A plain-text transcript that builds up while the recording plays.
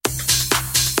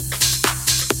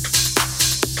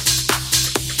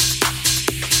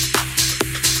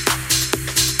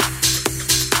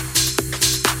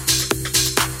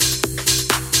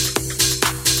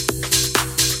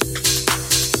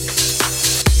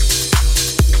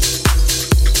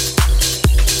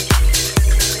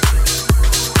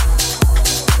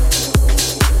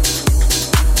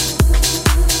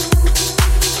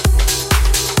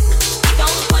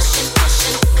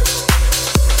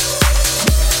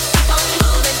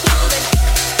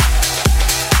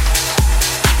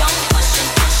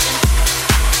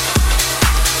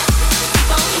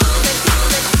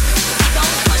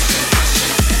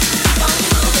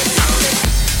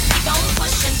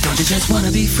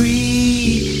wanna be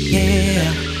free,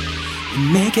 yeah,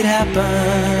 and make it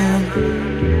happen.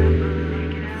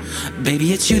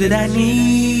 Baby, it's you that I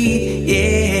need,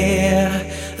 yeah,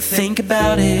 think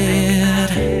about it.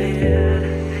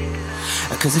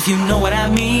 'Cause if you know what I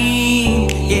mean,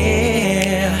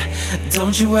 yeah,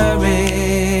 don't you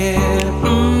worry.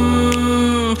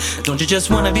 Don't you just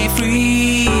wanna be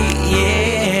free,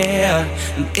 yeah,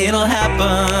 and it'll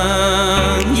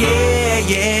happen, yeah,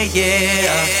 yeah,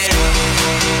 yeah.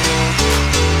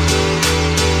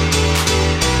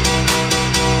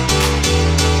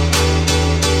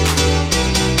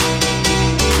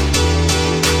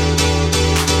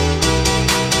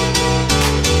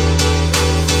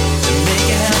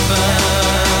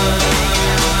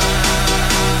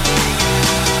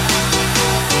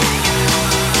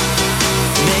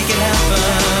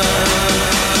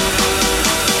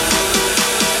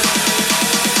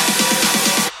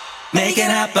 Make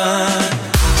it happen.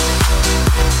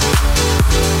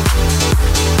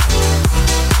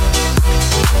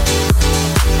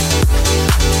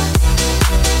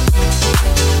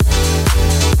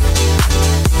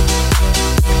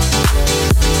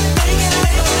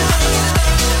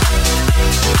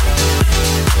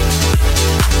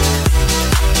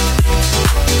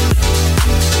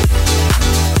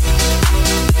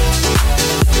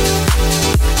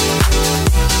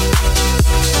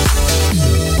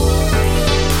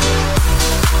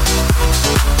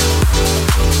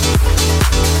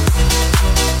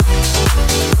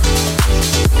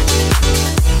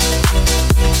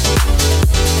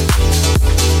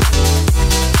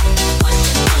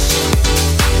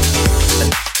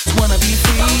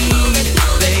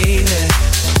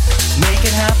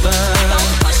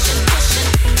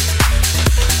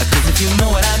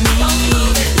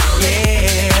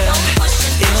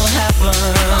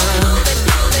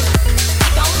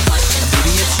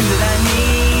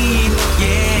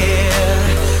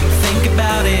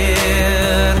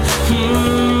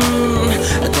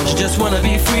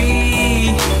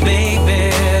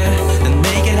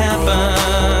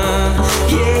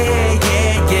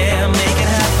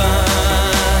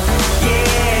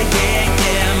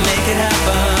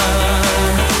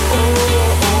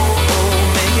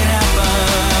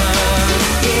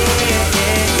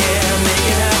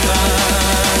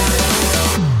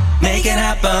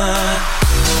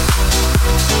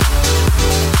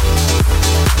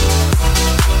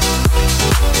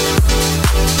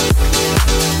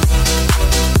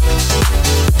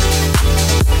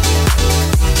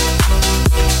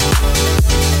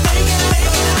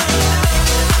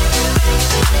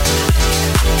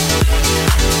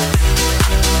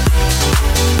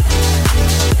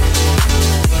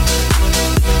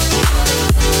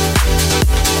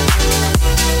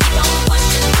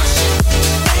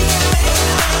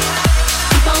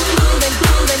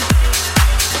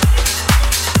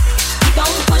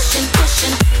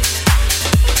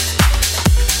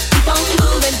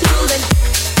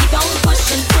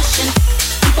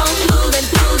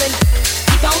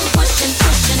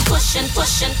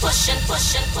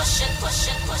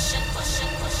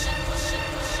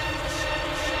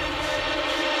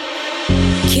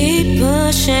 Keep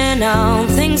pushing on,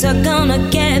 things are gonna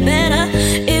get better.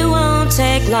 It won't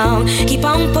take long. Keep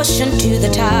on pushing to the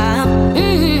top.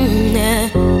 Yeah.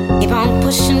 Keep on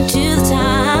pushing to the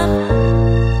top.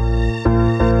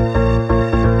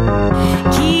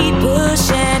 Keep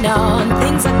pushing on,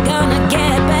 things are gonna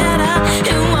get better.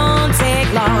 It won't take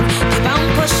long. Keep on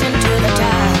pushing to the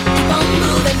top. Keep on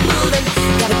moving, moving.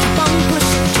 Gotta keep on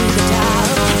pushing to the top.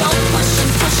 Keep on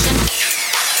pushing, pushing.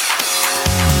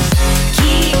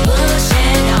 Keep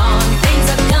pushing on, things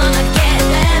are gonna get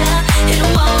better. It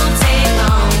won't take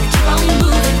long. Keep on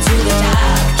moving to the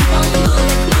top. Keep on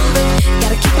moving, moving.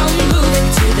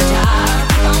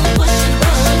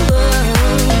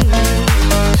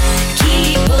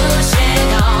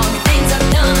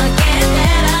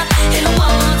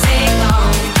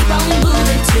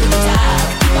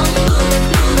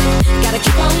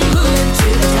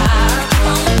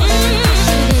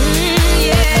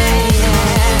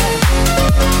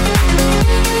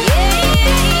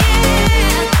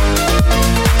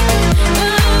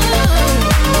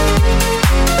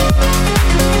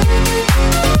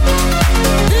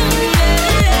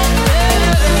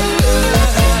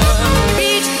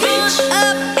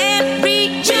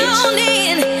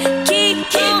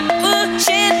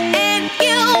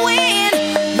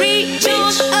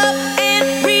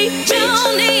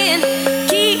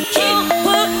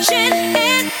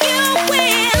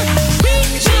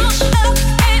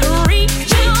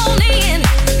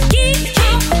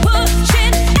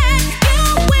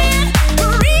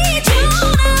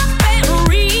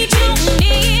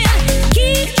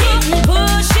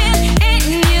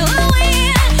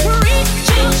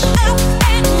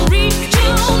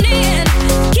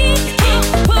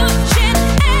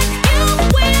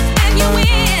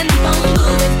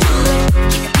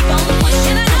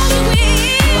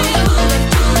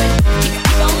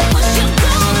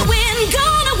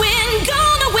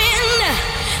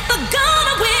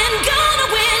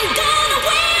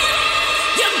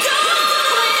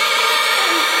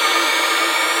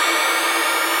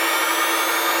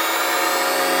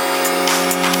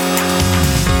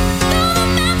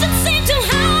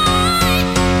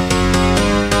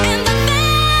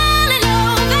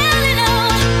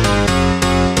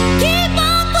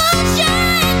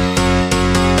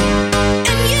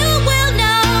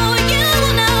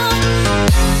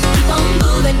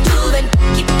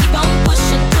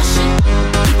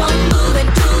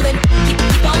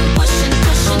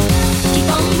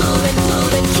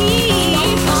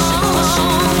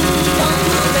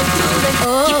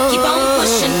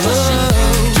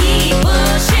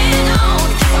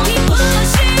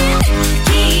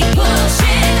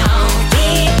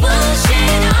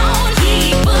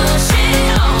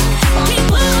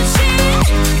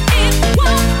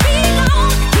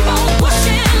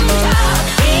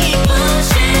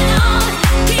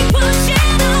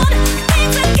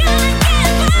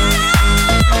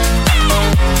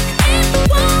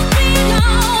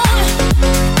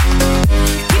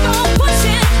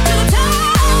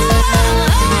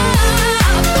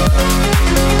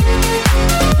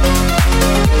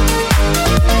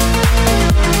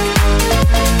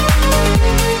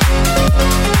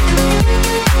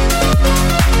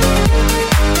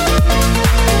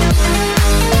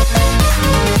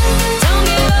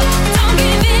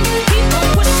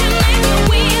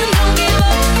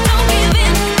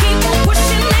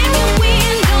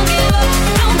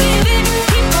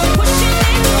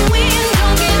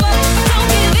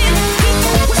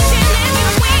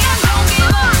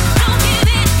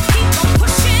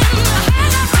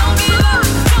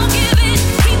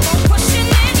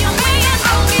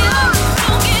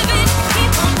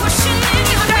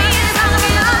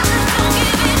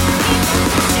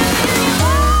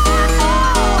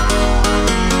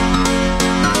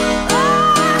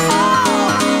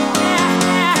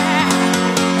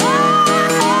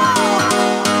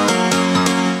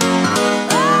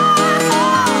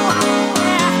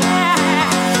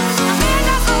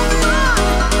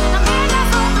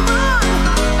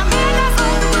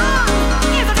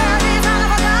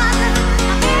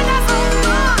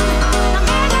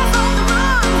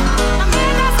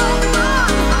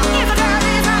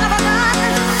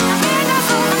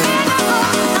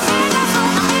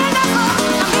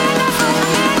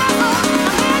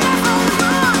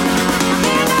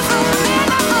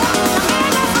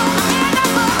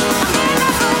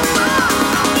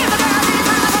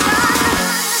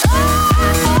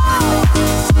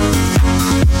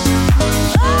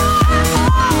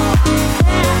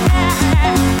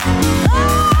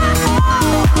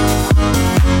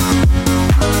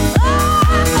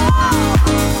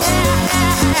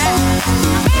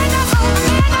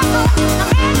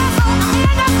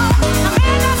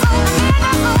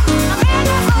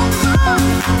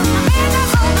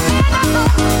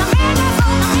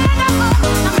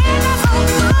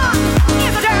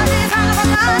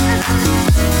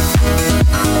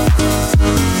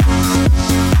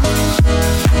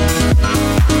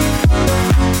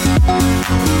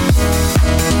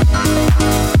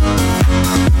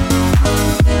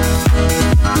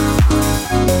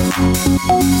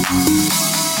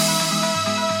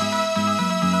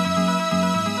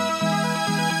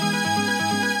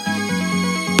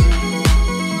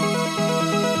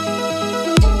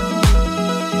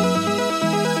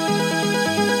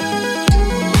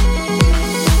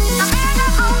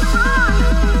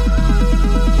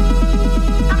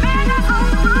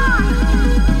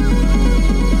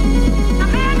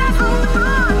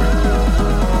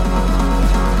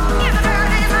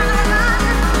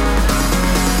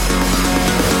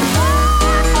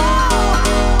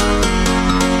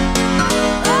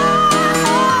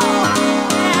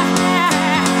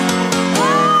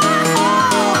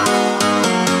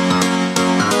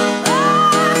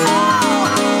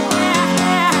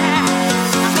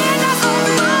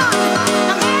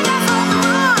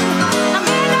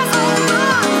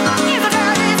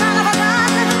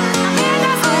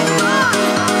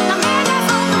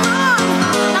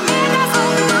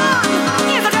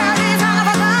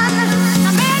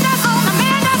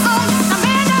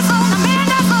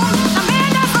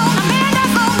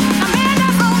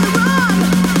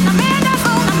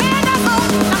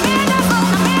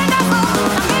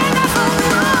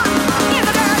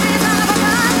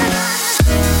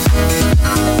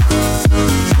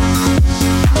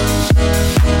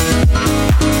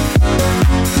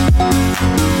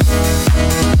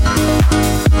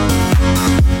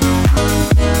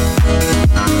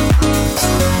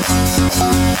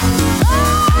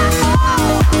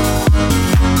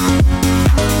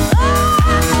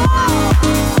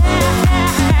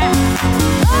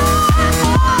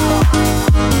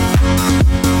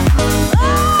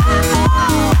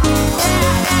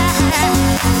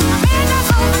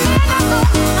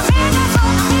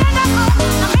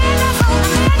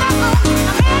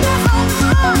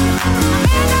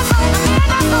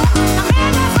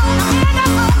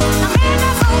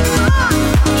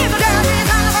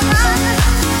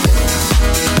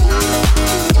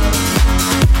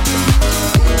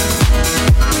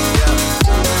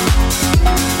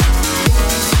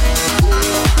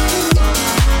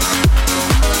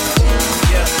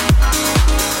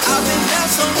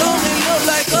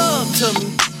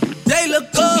 they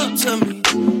look up to me.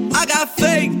 I got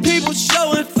fake people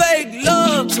showing fake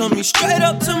love to me. Straight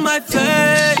up to my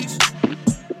face.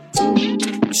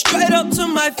 Straight up to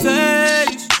my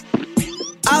face.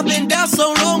 I've been down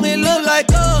so long it look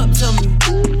like up to me.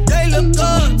 They look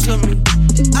up to me.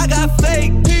 I got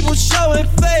fake people showing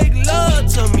fake love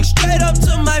to me. Straight up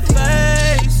to my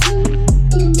face.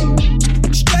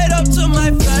 Straight up to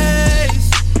my face.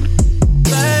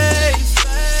 Face.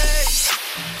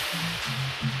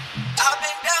 I've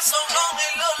been down so long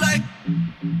it look like.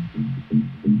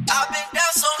 I've been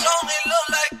down so long it look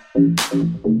like.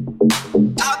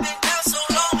 I've been down so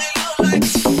long it look like.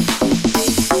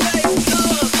 Fake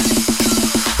love.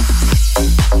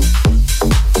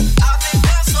 I've been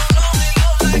down so long it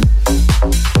look like.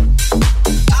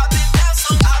 I've been down so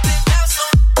long it look like.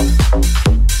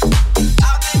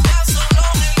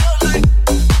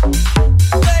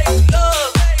 Fake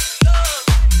love.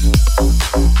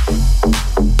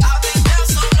 I've been down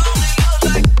so long it look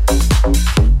like.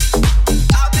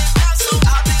 I've been down so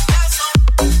I've been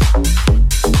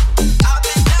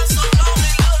down so long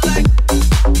it look like.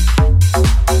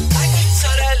 I can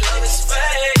tell that love is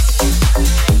fake.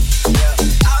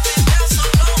 I've been down so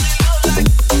long it look like.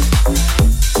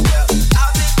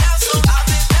 I've been down so I've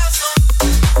been down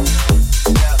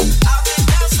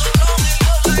so long it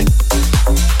look like.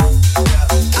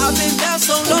 I've been down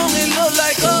so long it look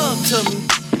like up to me.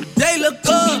 They look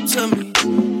up to me.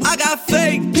 I got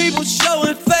fake people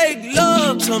showing fake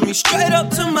love to me. Straight up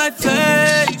to my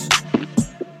face.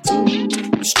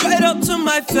 Straight up to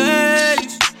my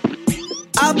face.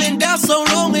 I've been down so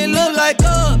long it look like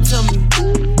up to me.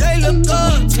 They look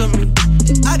up to me.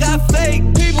 I got fake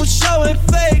people showing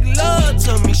fake love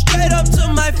to me. Straight up to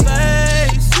my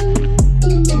face.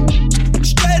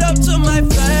 Straight up to my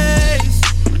face.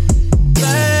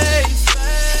 Face.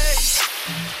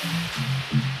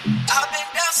 I've been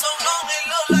down so long it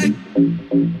look like.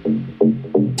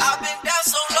 I've been down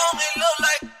so long it look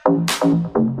like.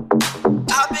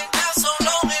 I've been down so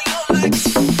long it look like.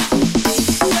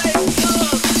 Fake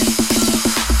love.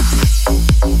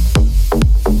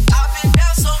 I've been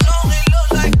down so long it look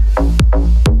like.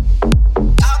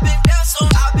 I've been down so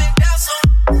I've been down so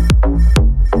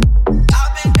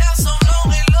I've been down so long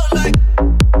it look like.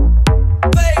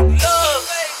 Fake love.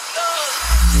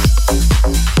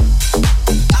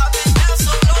 I've been down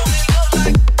so long it look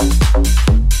like.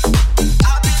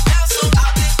 I've been down so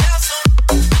I've been down so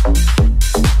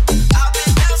I've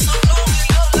been down so long it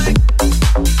look like.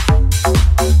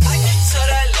 I can tell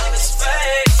that love is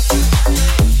fake.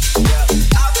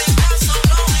 I've been down so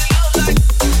long it look like.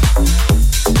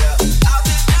 I've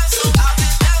been down so I've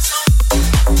been down so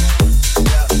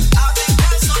I've been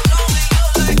down so long it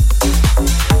look like.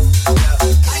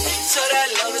 I can tell that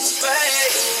love is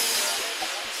fake.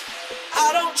 I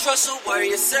don't trust a word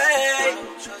you say.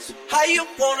 How you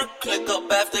wanna click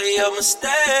up after your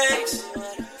mistakes?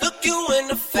 Look you in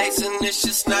the face and it's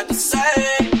just not the same.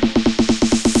 I've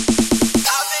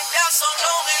been down so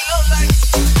long it look like.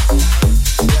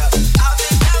 I've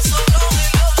been down so long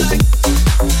it look like.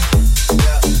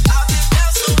 I've been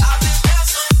down so I've been down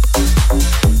so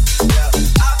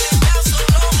I've been down so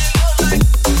long it look like.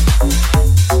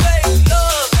 Fake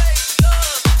love.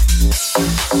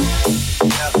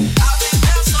 I've been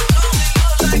down so long it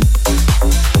look like.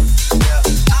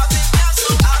 I've been down so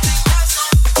I've been down so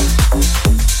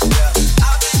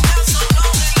I've been down so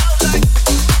long it look like.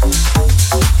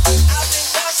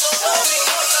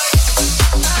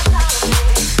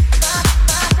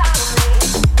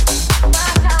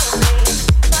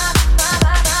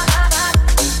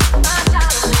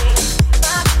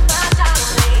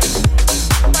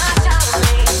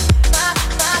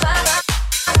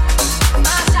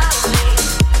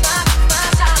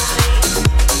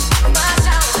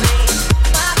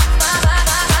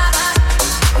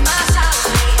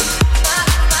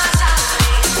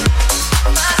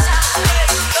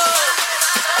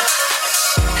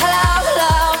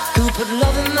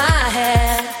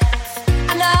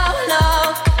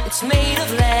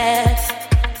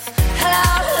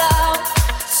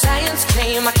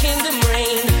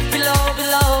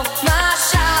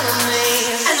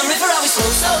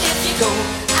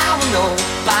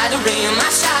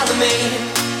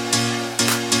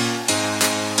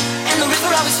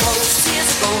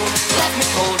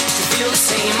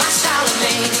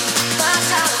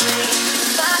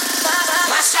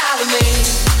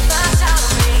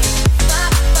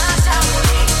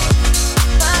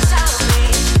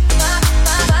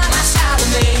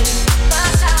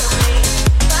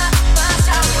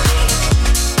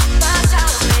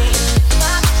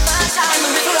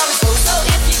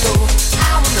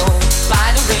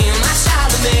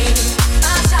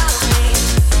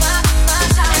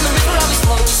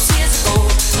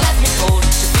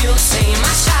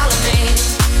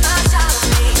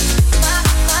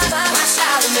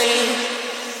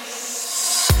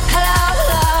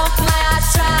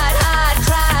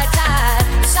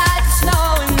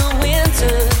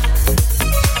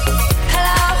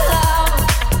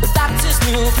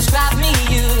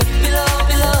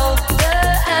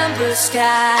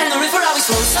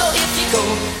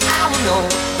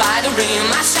 by the rain,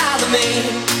 my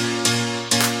Charlemagne.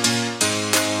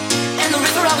 And the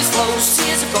river always flows,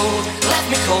 tears of gold, left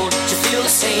me cold. You feel the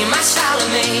same, my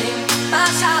Charlemagne, my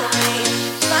Charlemagne,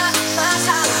 my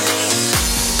Charlemagne,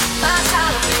 my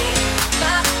Charlemagne,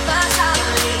 my Charlemagne, my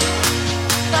Charlemagne,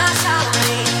 my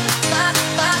Charlemagne,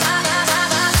 my Charlemagne,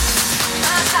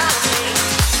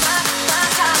 my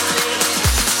Charlemagne,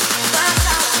 my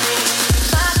Charlemagne.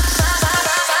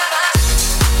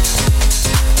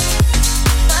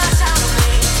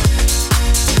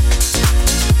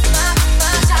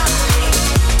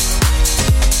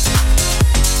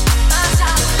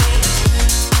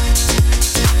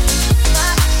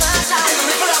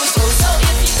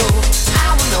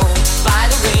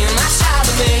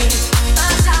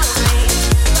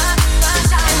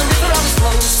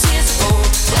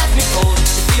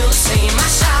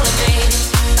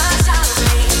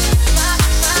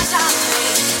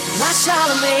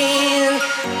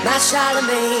 My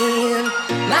Charlemagne,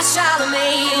 my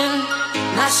Charlemagne,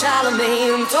 my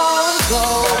Charlemagne, don't go.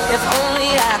 If only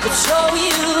I could show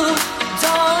you.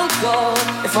 Don't go.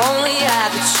 If only I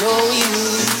could show you.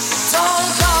 Don't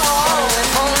go.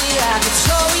 If only I could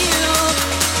show you.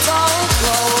 Don't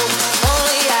go. If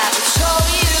only I could show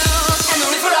you. And the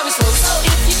river always flows, so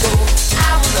if you go,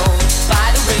 I will know by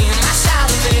the rain. My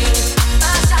Charlemagne,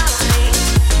 my Charlemagne,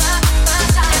 my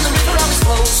Charlemagne. And the river always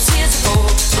flows, tears of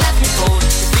gold, left me cold.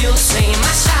 Feel the same,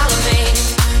 my Charlemagne,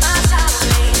 my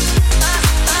Charlemagne, my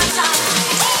Charlemagne,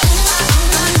 my Charlemagne,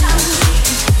 my Charlemagne,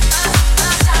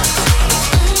 my Charlemagne,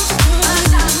 my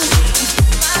Charlemagne, my Charlemagne,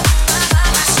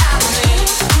 my Charlemagne,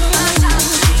 my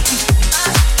Charlemagne,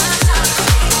 my Charlemagne.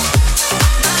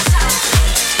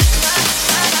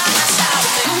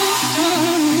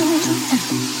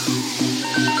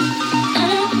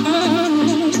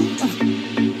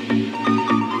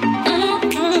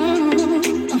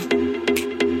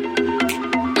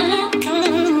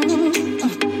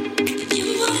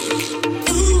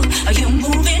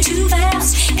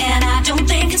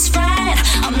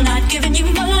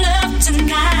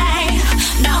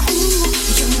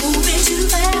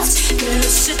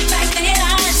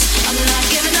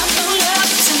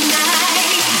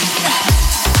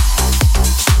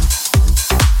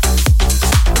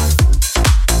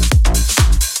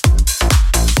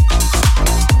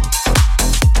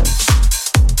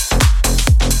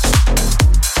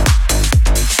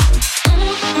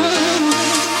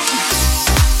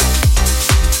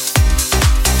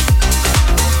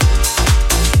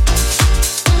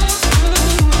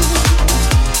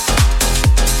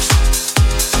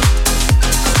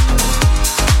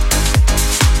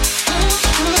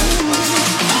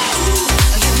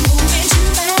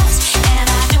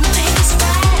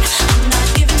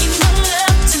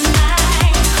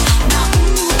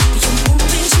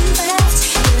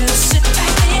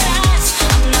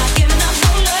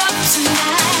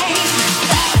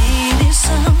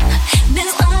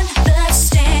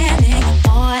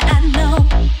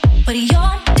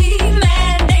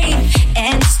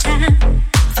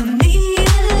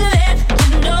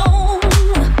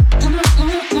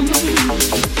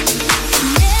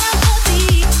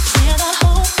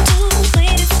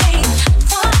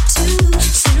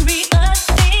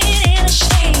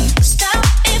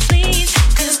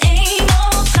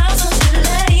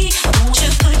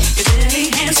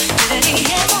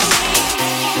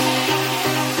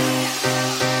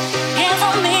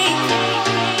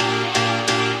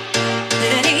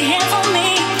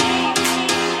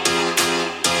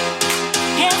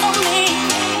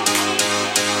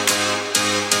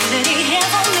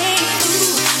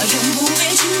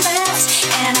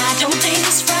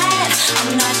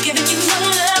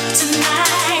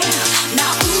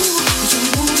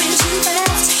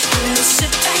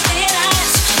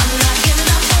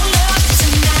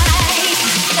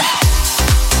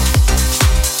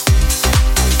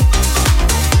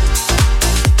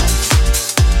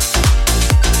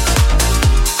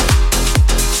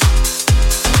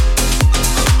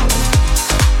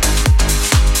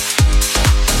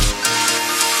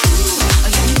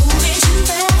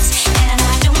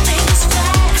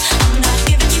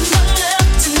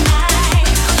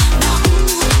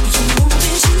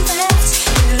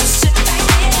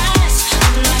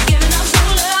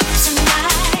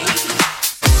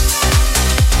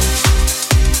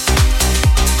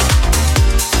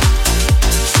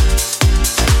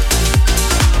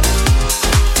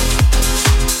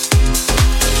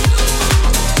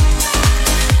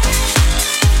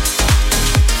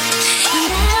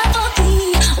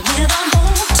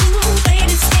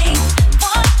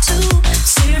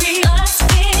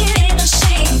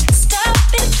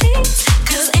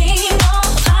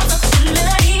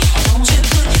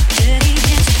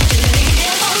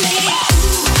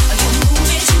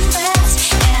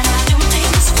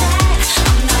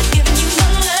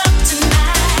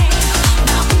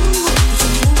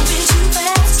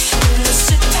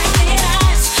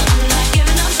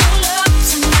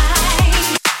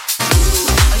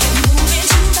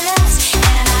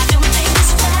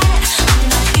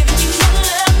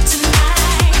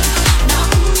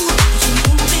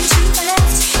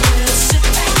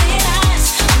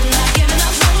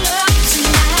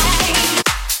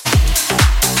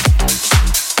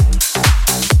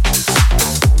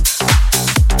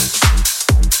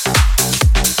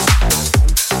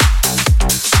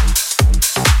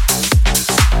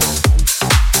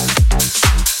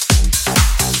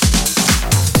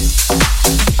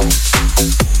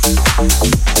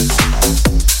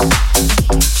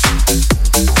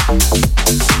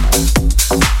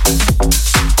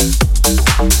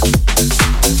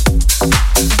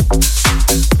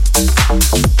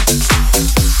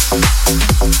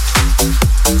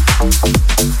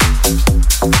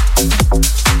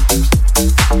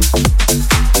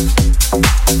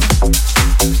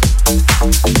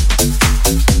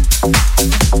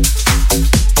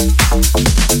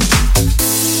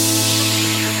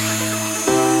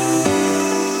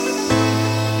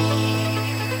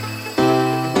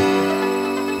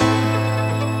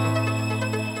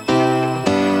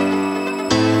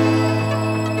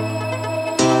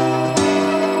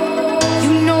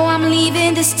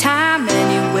 this time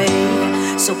anyway.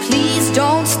 So please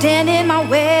don't stand in my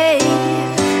way.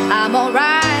 I'm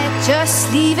alright,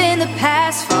 just leaving the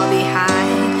past far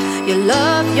behind. Your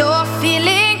love, you're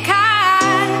feeling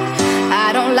kind. I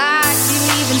don't like you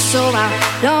leaving, so I'm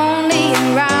lonely and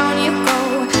round you go.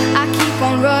 I keep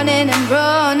on running and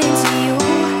running to you.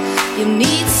 You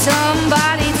need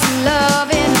somebody to love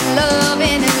and love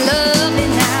and love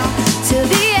it now till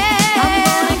the end. I'm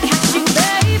gonna catch you,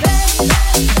 baby.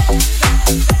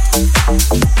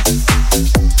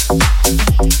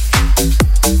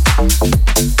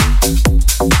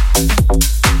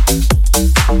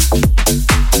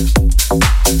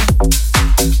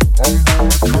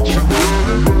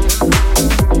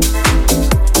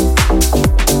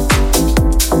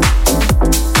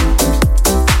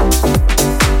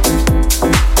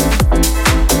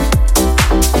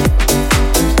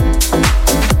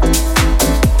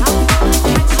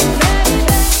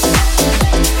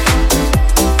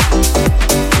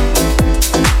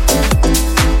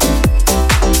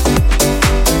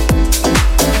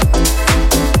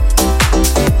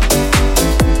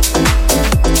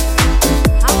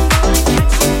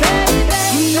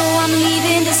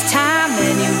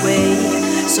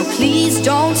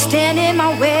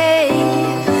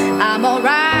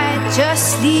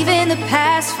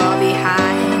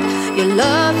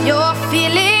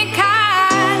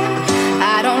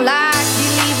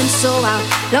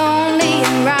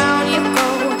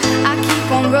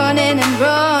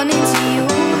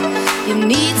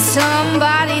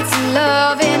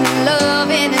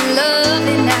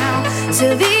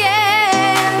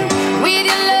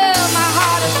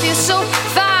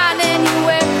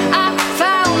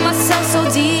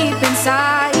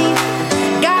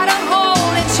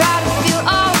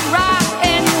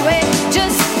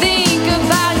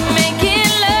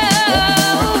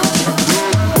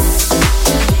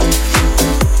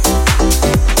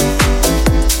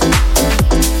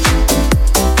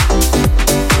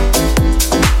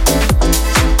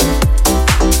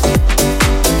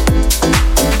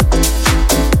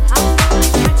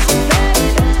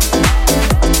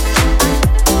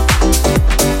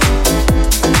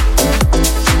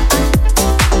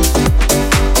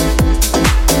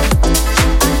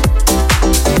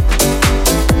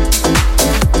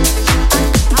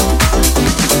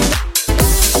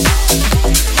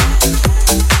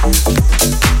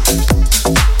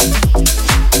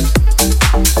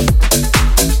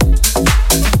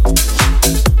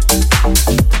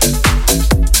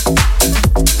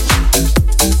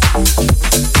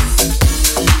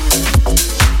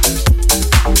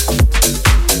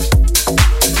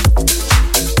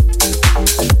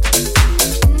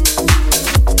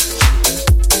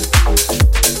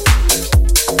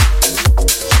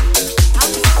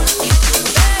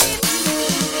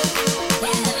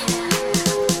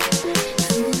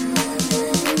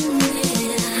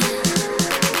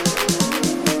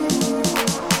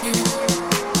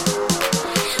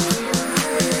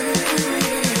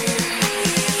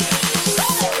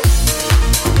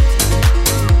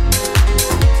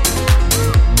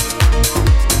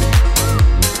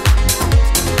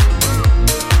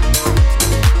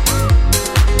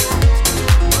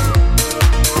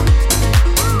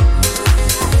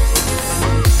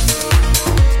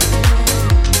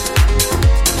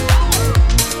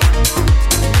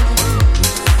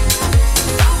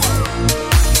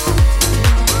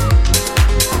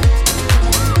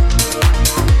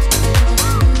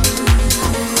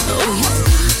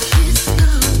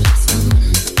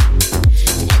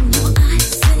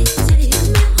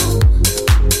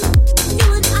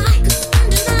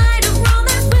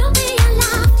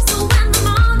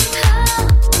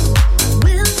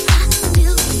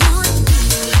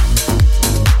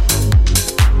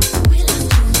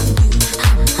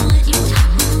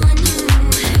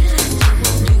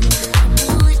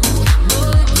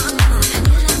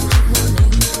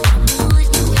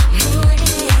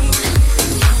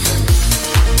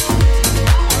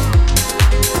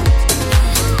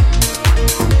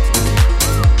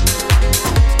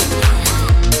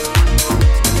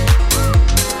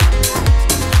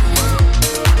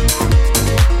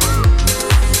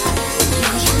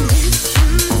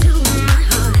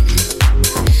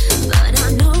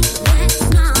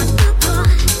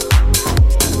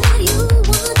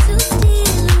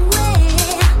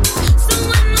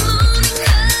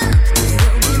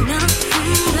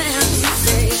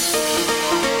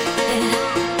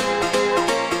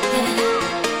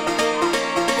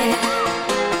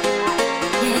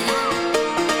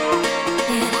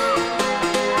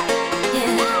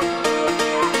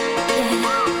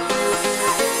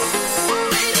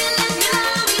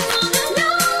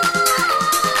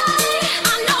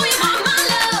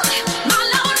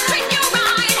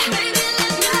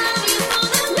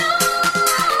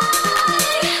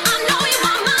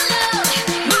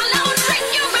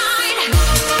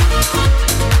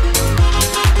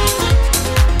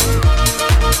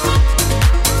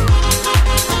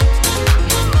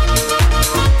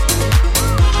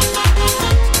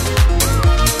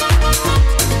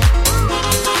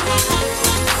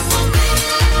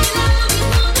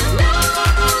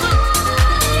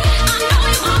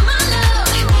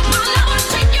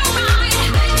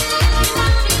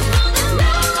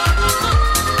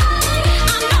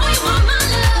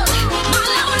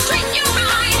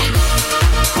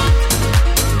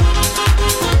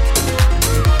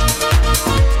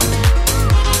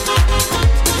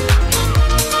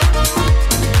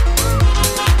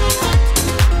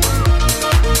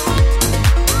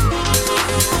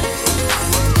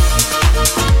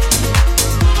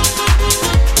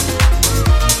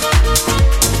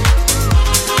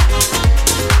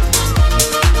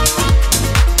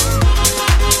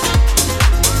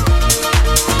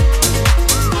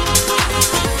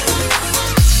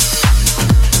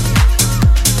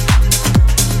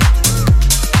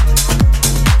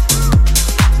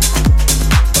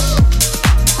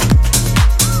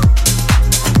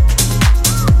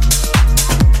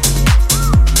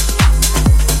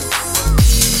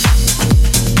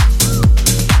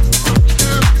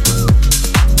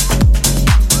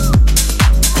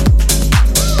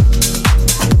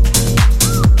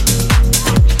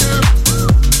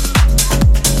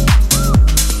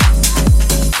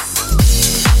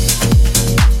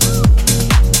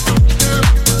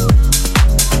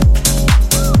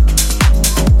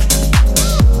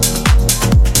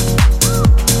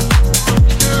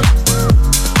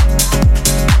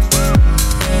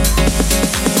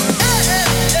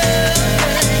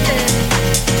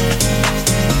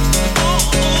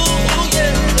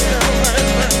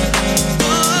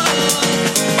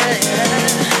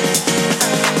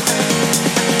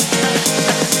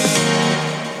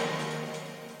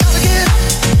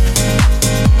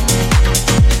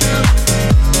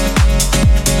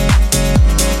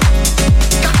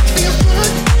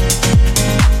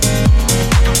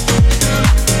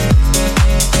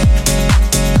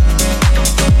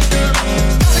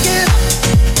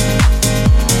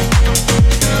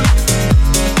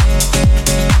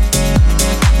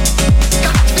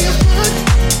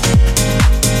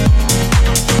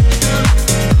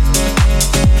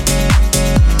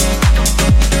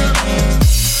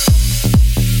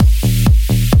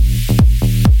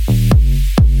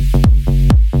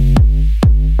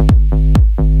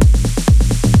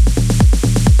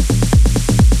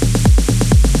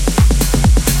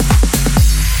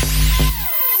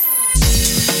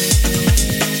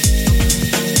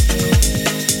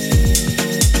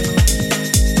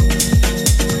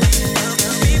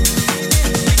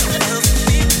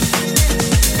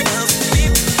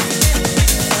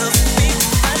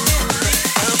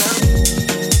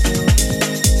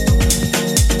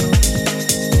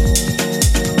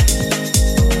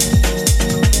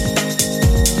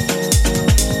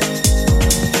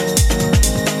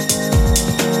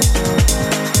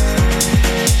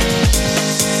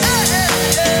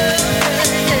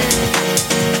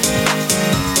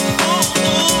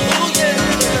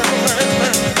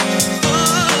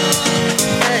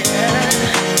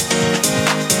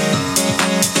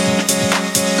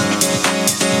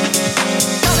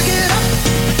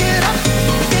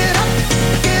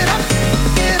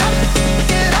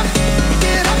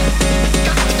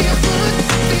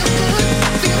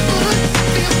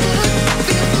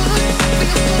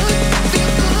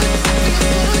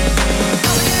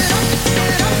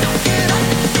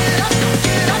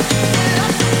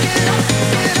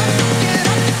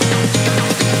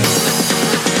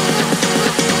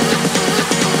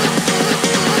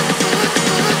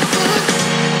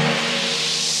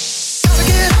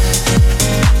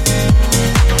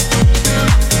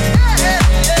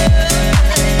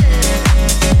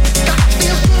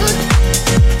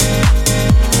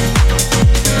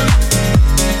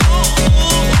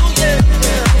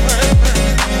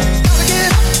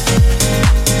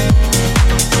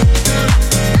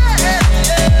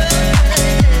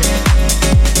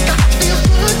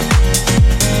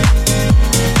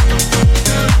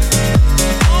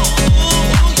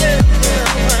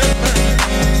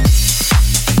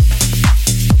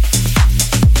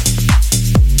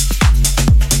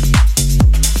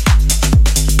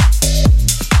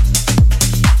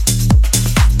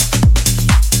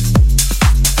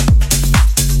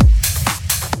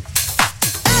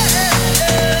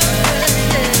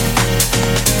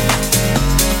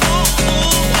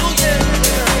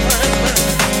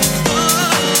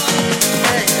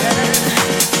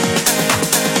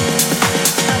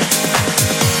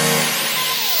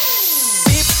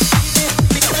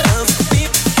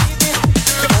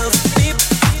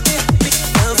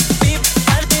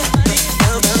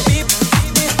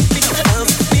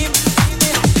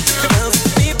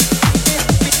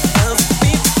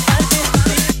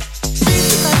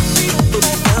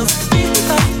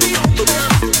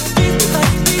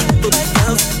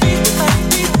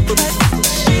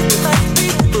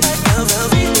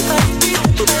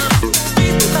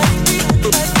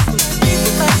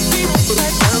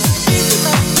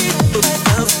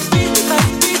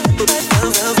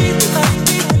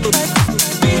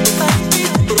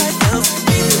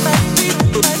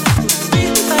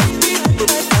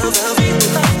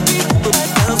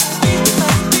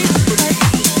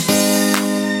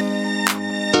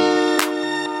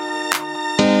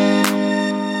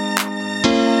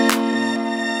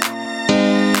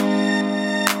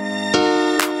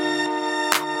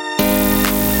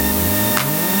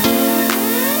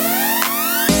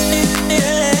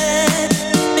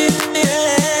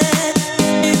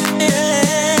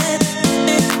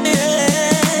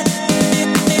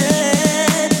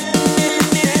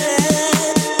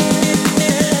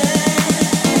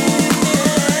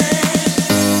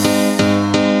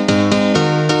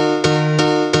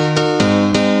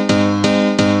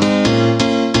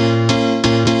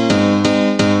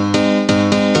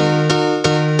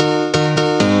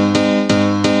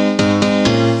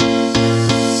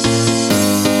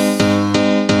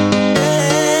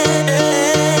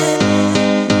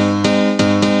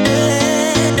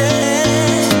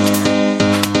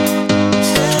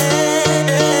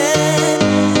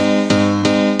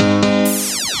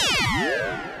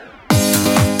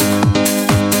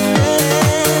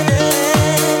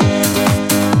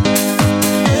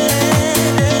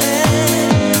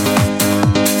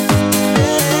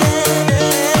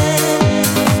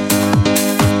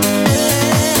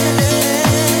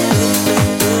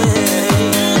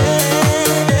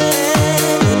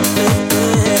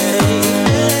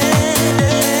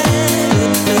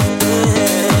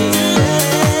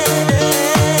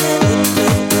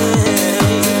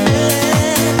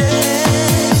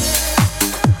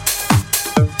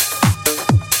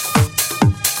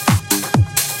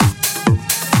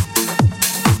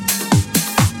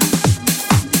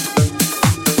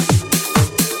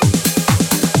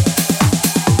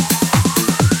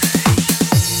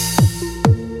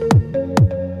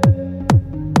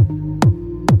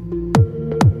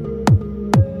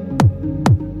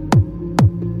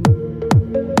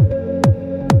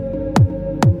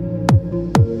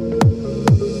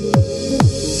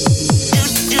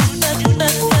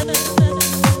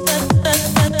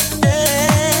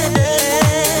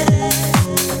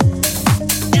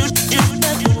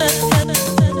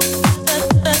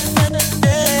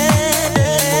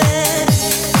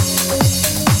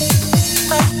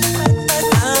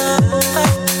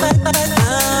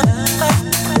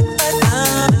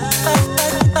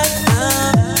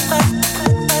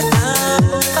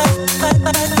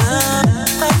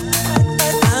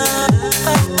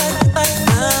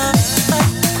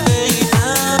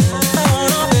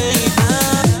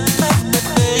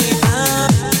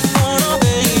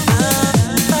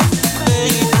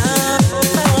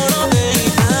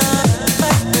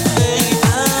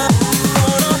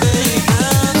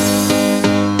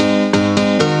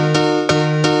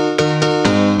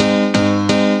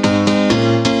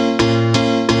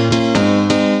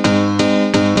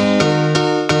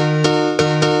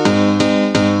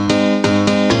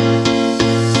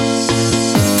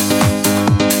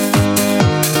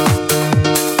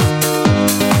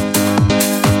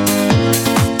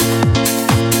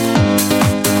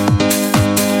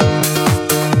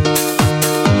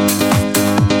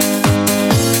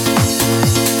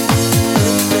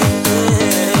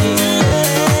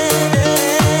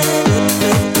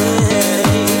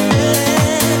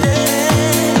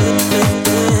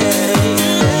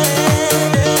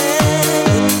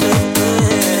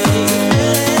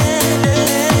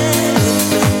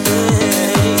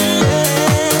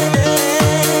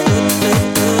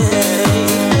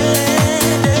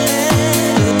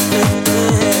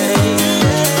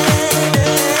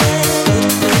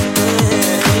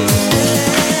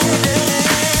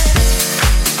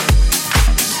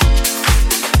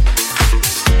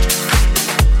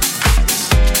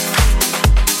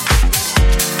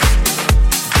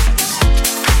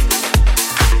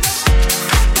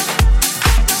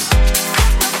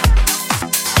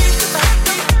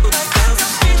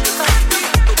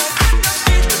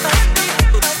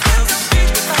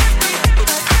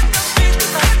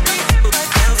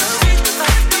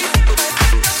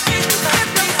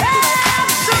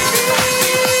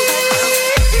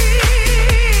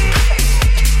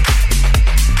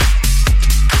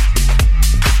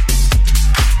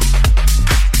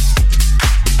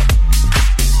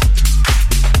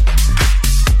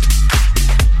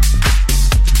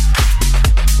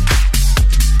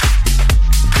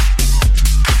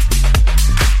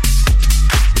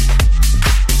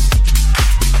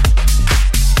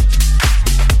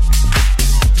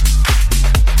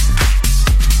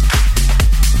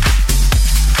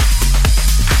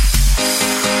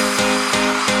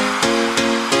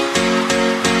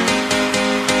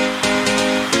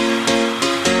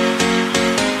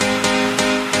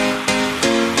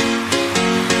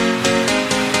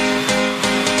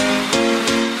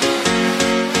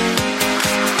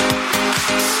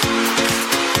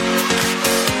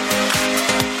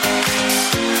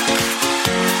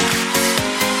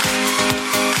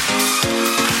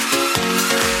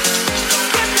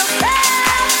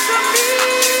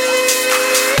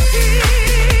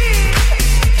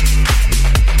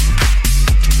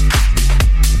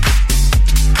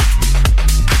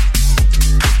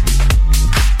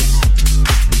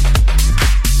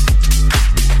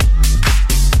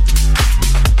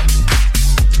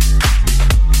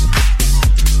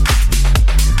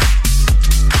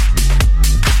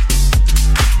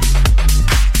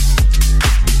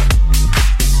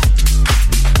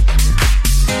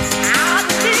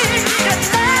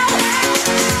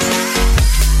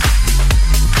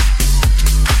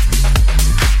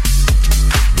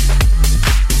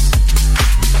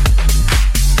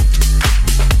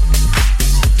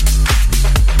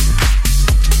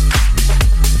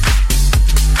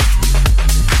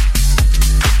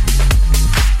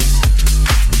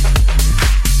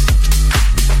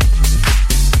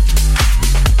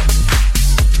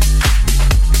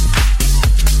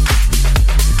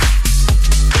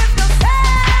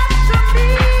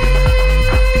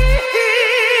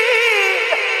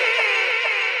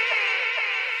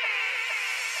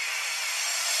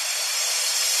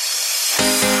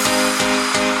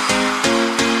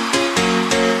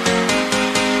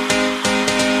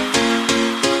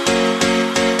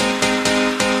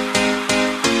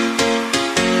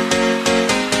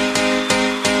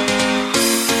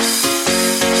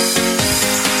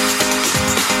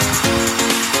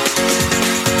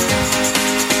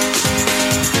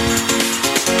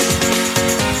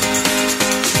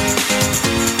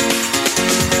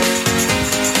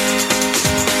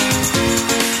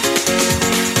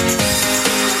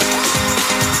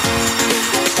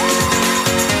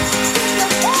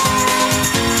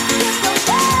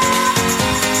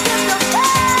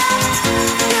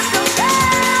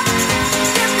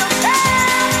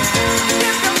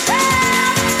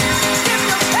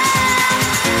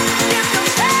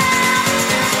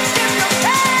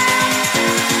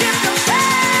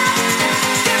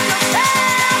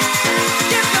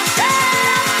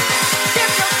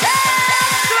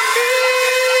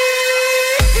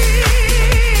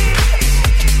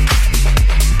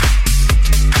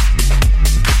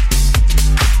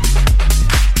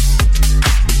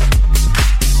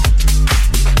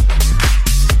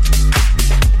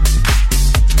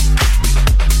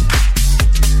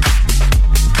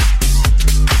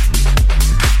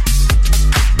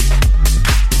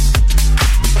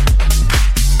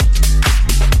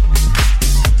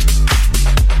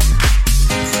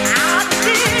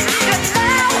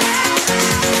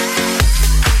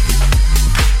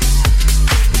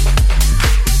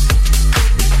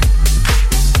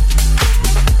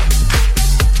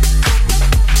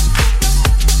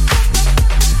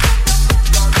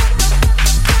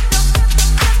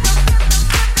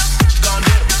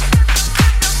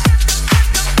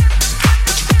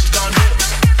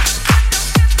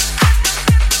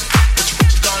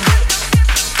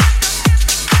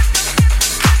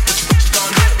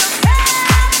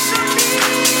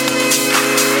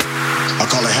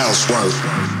 housework,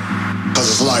 cause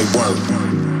it's light work.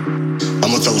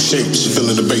 I'ma throw shapes,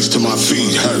 feeling the bass till my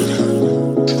feet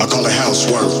hurt. I call it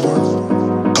housework,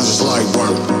 cause it's light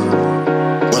work.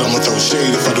 But I'ma throw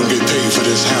shade if I don't get paid for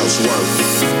this housework.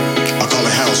 I call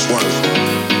it housework,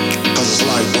 cause it's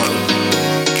light work.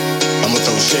 I'ma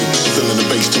throw shapes, feeling the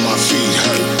bass till my feet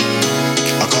hurt.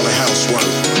 I call it housework,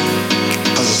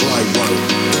 cause it's light work.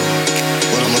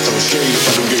 But I'ma throw shade if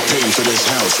I don't get paid for this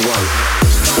housework.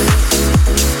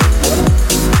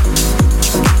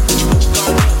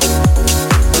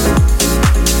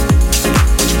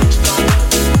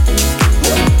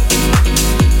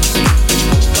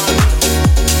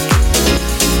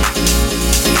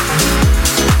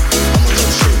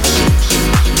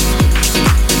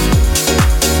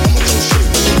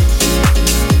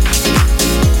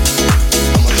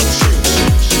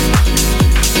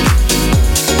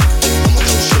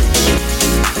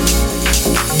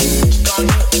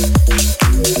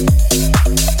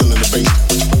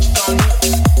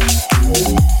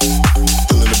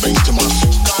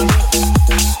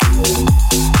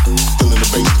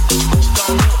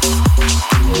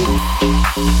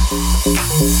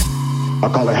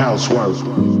 Housework,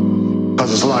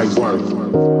 cause it's light work.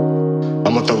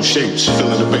 I'ma throw shapes,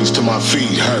 feeling the bass till my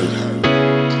feet hurt.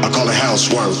 I call it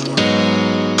housework,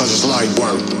 cause it's light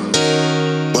work.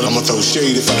 But I'ma throw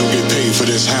shade if I don't get paid for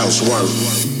this housework.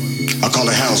 I call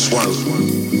it housework,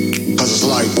 cause it's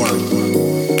light work.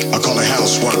 I call it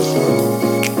housework,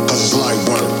 cause it's light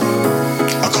work.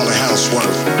 I call it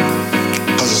housework,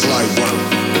 cause it's light work.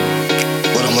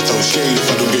 But I'ma throw shade if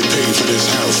I don't get paid for this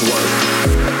housework.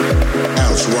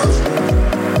 Housework,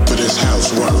 for this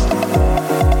housework.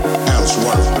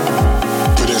 Housework,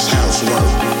 for this housework.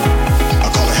 I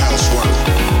call it housework,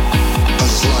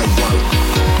 cause it's light work.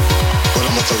 But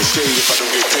I'ma throw shade if I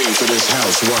don't get paid for this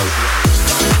housework.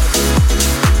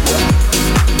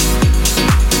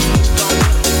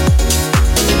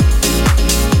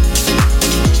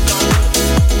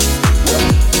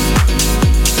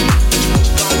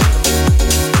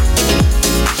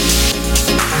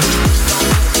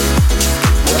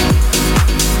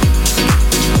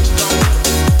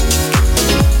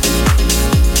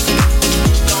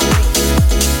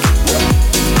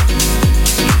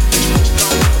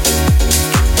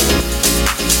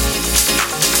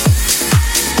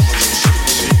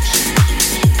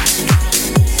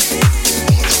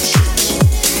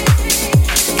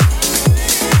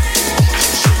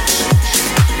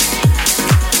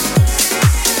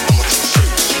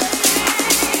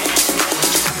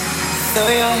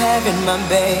 My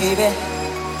baby,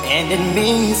 and it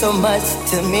means so much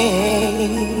to me.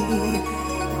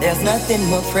 There's nothing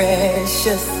more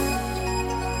precious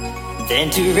than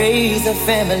to raise a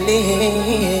family.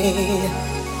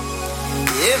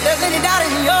 If there's any doubt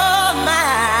in your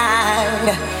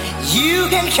mind, you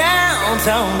can count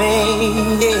on me.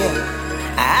 Yeah.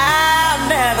 I'll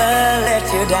never let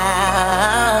you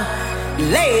down.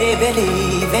 Lady,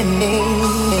 believe in me.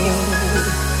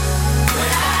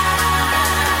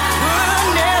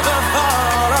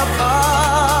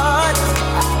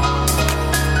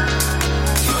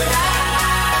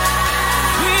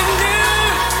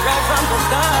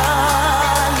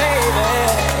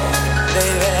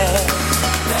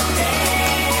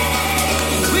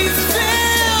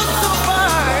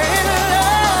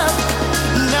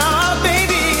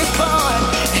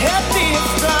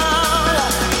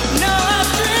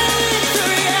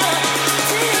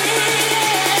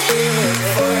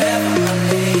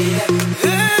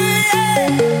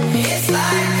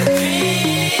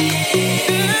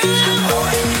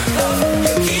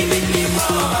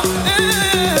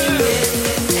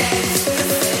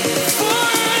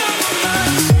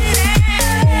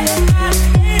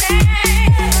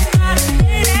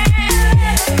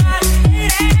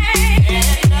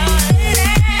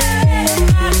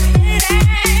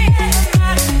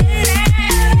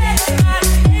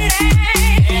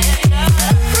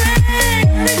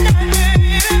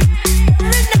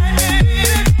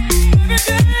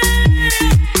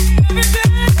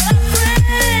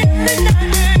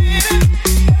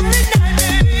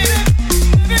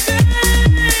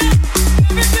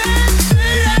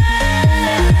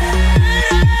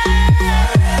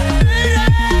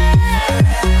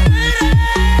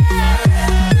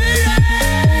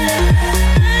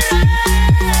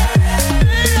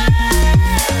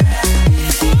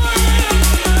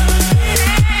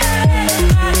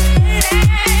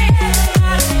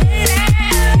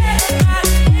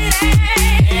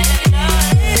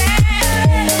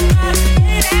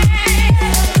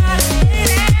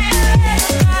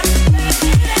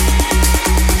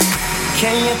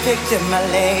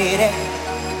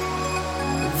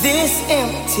 this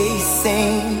empty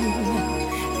scene.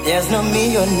 There's no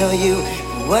me or no you.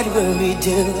 What will we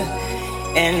do?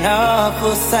 An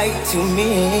awful sight to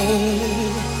me.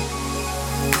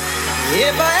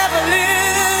 If I ever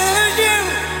lose you,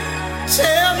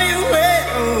 tell me where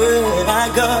would I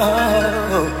go?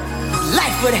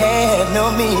 Life would have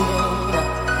no meaning,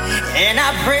 and I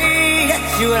pray that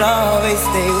you will always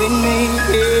stay with me.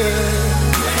 We'll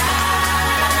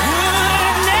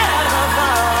never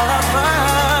fall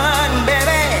apart,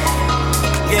 baby.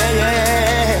 Yeah,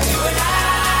 yeah.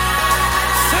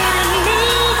 So we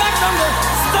move back from the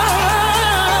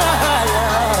start,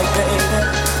 baby.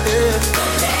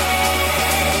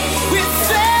 We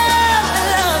fell in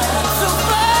love so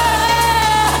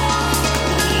far.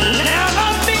 Now my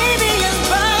baby is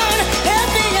born,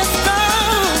 healthy and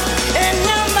strong, and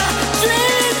now my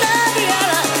dreams are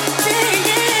reality.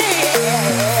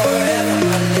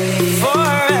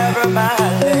 Forever my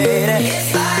lady. It's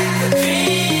like a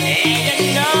dream. And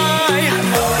you know,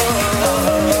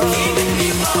 keeping me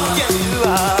warm. Yes, you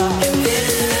are. And this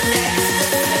is the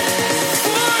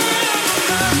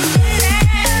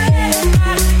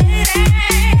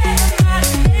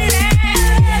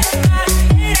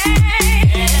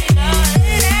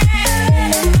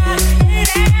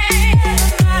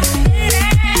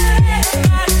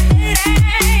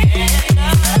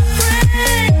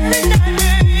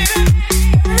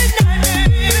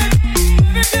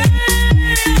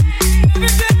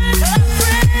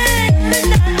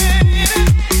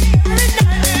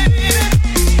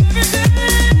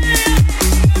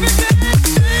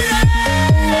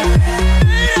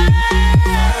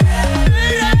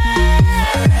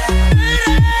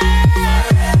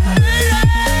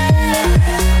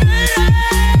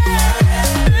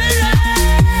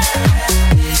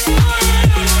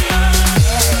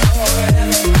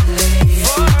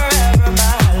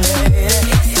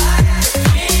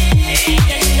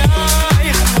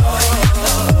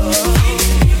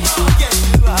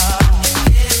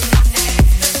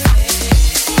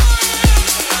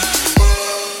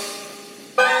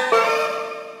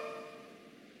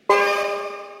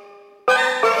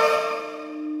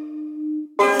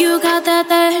You got that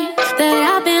thing that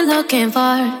I've been looking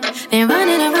for. Been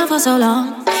running around for so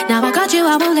long. Now I got you,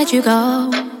 I won't let you go.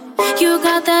 You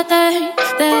got that thing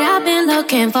that I've been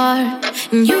looking for.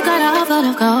 And you got a whole lot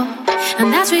of gold,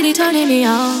 and that's really turning me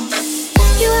on.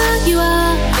 You are, you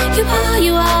are, you are,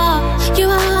 you are, you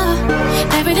are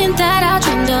everything that I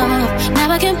dreamed of.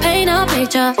 Now I can paint a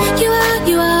picture. You are,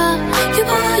 you are, you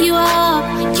are, you are,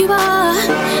 you are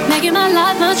making my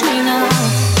life much greener.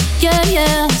 Yeah,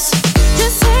 yes.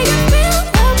 Just say you feel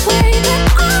the way that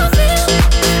I feel.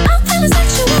 I'm feeling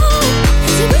sexual,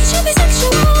 so we should be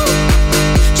sexual.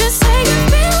 Just say you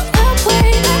feel the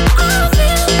way that I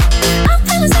feel. I'm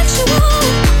feeling sexual,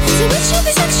 so we should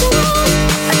be sexual.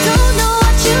 I don't know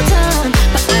what you've done,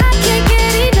 but I can't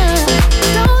get enough.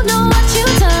 Don't know what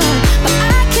you've done, but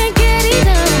I can't get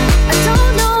enough. I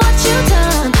don't know what you've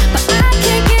done, but I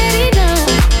can't get enough.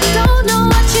 Don't know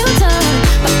what you've done,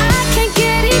 but I can't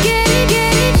get it, get it,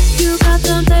 get it. You got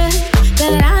something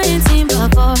that I ain't seen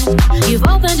before. You've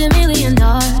opened a million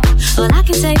doors. All I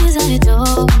can say is I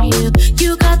adore you.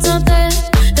 You got something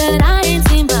that I ain't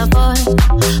seen before.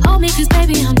 Hold me, 'cause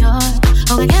baby I'm yours.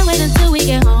 Oh, I can't wait until we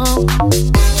get home.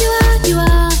 You are, you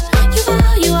are, you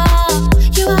are, you are,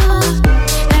 you are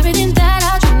everything that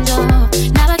I dreamed of.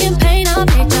 Now I can paint a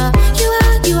picture. You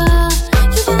are, you are,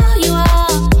 you are, you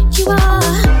are, you are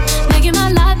making my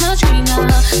life much greener.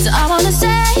 So I wanna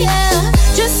say, yeah,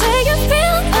 just say you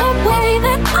feel the way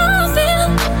that I feel.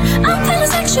 I'm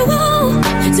feeling sexual,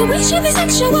 so we should be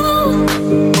sexual.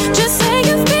 Just say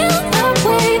you feel the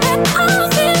way that I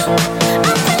feel.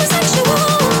 I'm feeling sexual,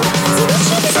 so we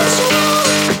should be sexual.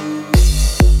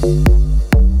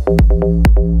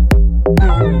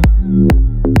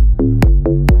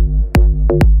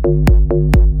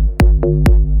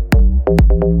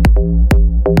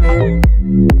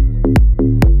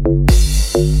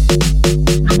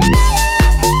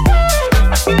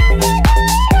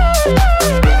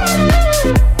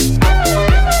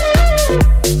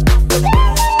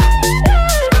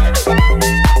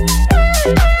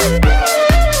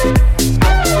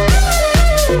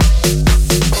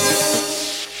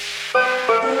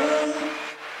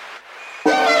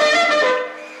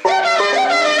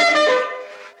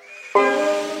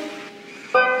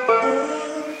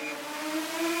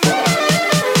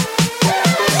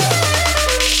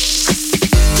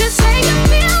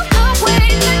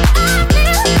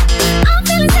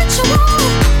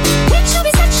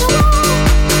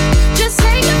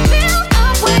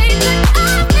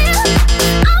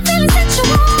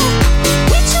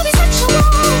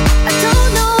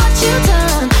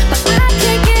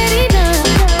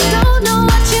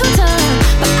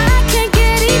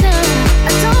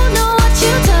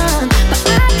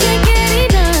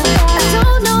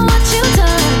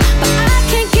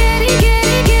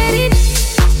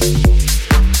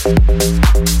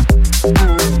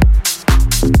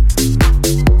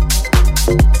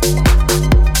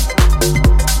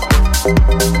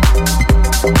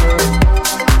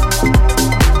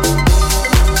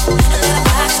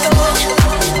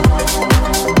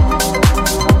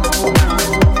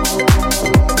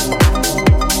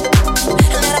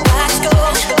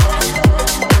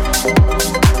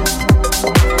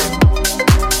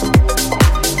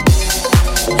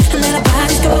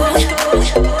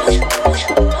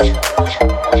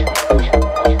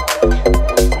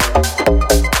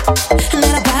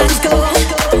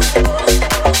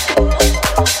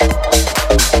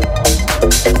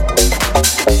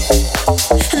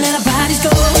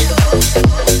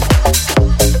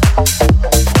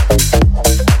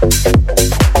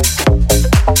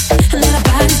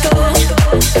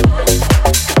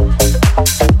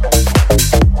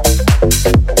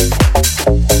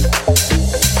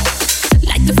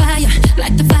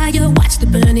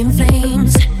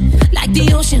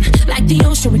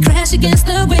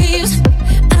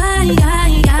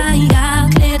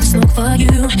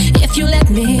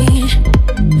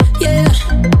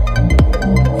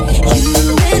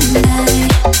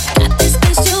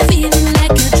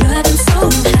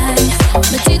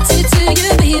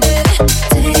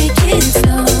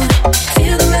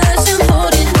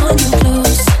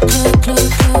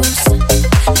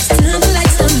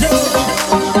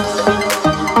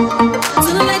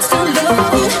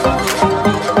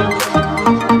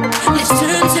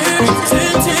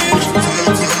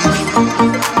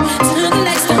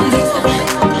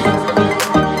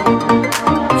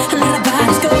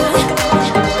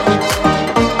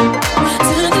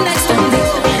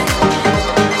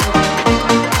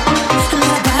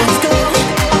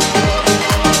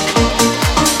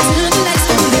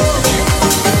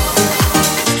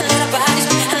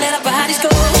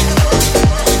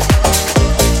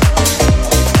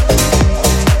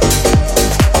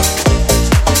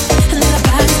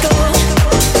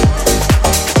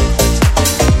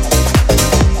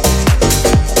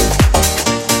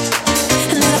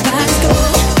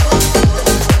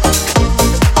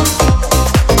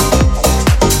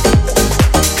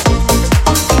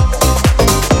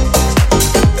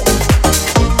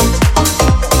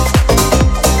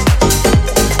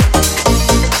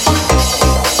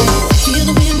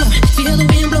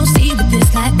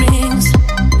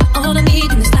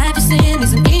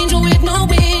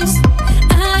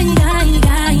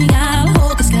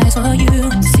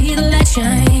 the light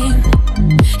shine.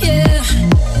 Yeah,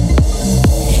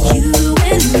 you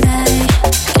and I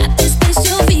got this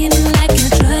special feeling like a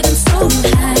drug. I'm so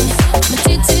high. I'm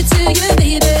addicted to you,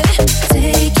 baby.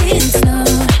 Take it slow.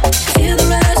 Feel the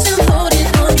rush. I'm holding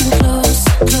on you close,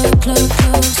 close, close,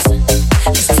 close.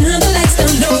 Let's turn the lights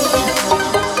down low.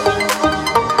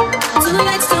 Turn the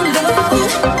lights down low.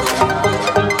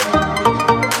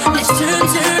 Let's turn,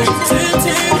 turn, turn,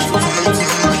 turn.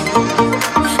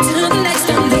 Turn the lights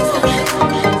down low.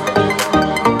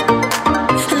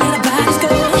 And let our bodies go.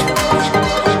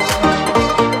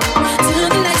 Turn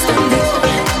the lights down low.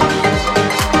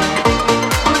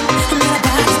 And let our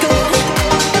bodies go.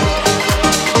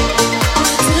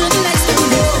 Turn the lights down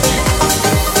low.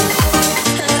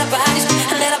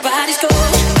 And let our bodies go. And let our bodies go.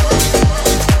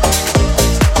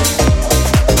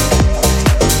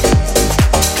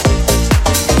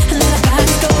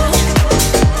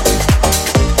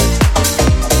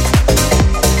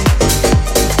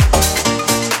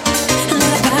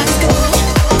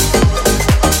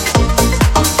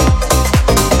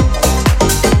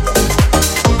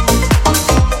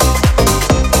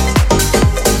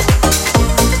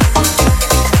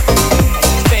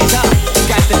 Things up,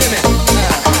 sky's the limit.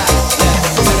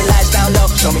 Turn the lights down low,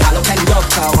 show me how low can you go.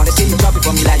 I wanna see you drop it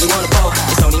for me like you wanna go.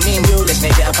 It's only me and you, let's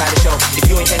make it a private show. If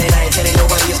you ain't telling, I ain't telling,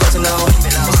 nobody is supposed to know.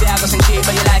 You say I got some shit,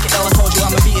 but you like it though. I told you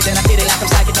I'ma beat it, then I did it like I'm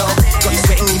psychic though. Got you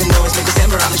sweating even though it's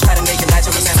mid-December. I'm just trying to make it nice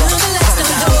to remember. Turn it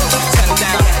down, turn it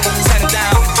down, turn it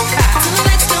down. Turn the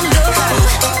lights down low.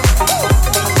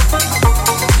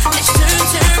 Let's turn,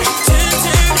 turn, turn,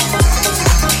 turn.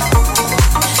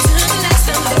 Turn the lights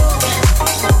down low.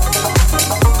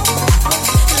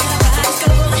 Let our bodies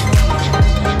go.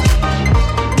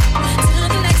 Turn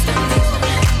the lights down low.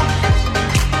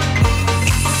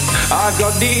 I've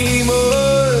got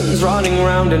demons running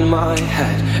around in my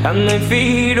head, and they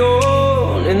feed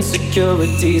on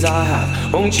insecurities I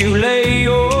have. Won't you lay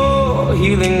your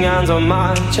healing hands on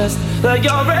my chest? Let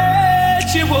your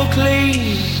ritual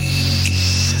clean.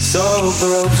 Soak the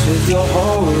ropes with your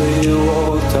holy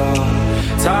water.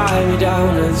 Tie me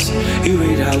down as you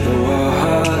read out the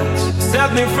words.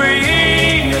 Set me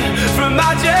free from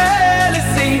my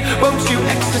jealousy. Won't you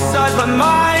exercise my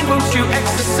mind? Won't you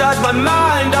exercise my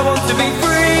mind? I want to be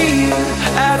free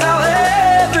as I'll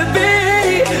ever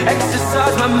be.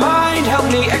 Exercise my mind, help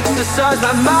me exercise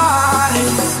my mind.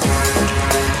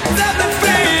 Set me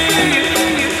free.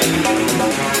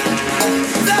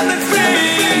 Set me free.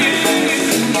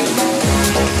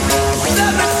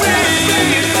 Set me free.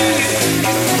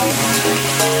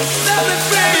 Set me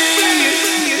free.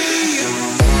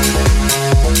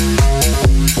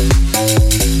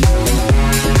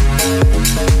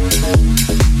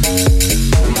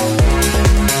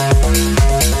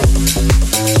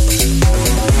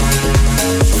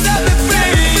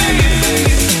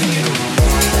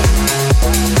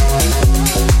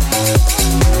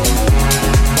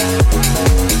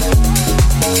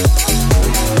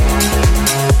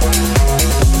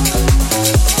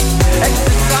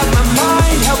 Exercise my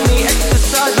mind, help me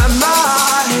exercise my mind.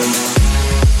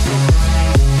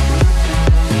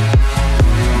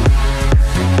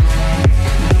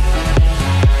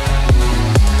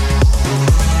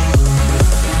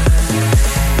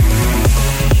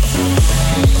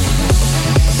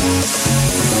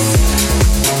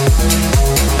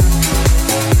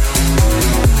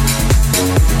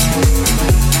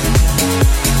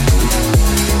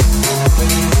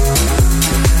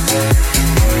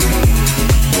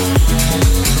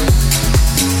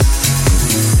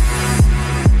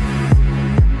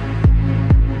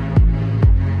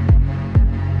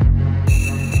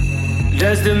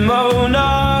 Desdemona,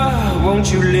 won't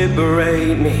you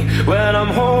liberate me when I'm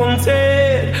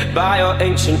haunted by your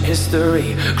ancient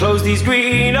history? Close these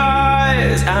green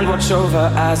eyes and watch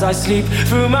over as I sleep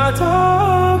through my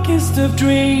darkest of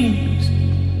dreams.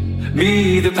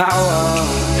 Be the power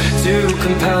to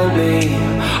compel me,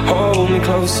 hold me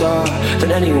closer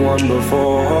than anyone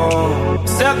before.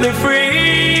 Set me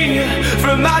free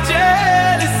from my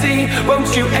jealousy.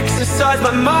 Won't you exercise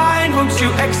my mind? Won't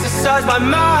you exercise my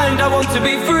mind? I want to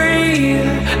be free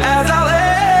as I'll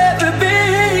ever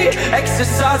be.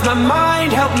 Exercise my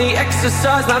mind, help me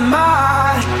exercise my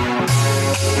mind.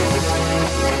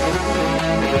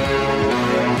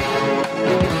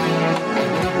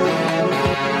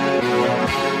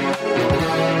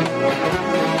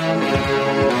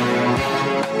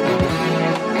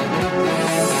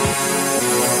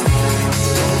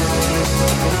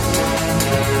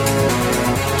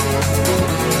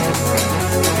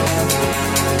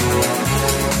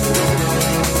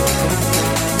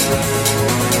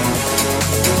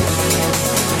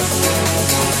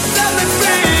 Let me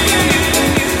free.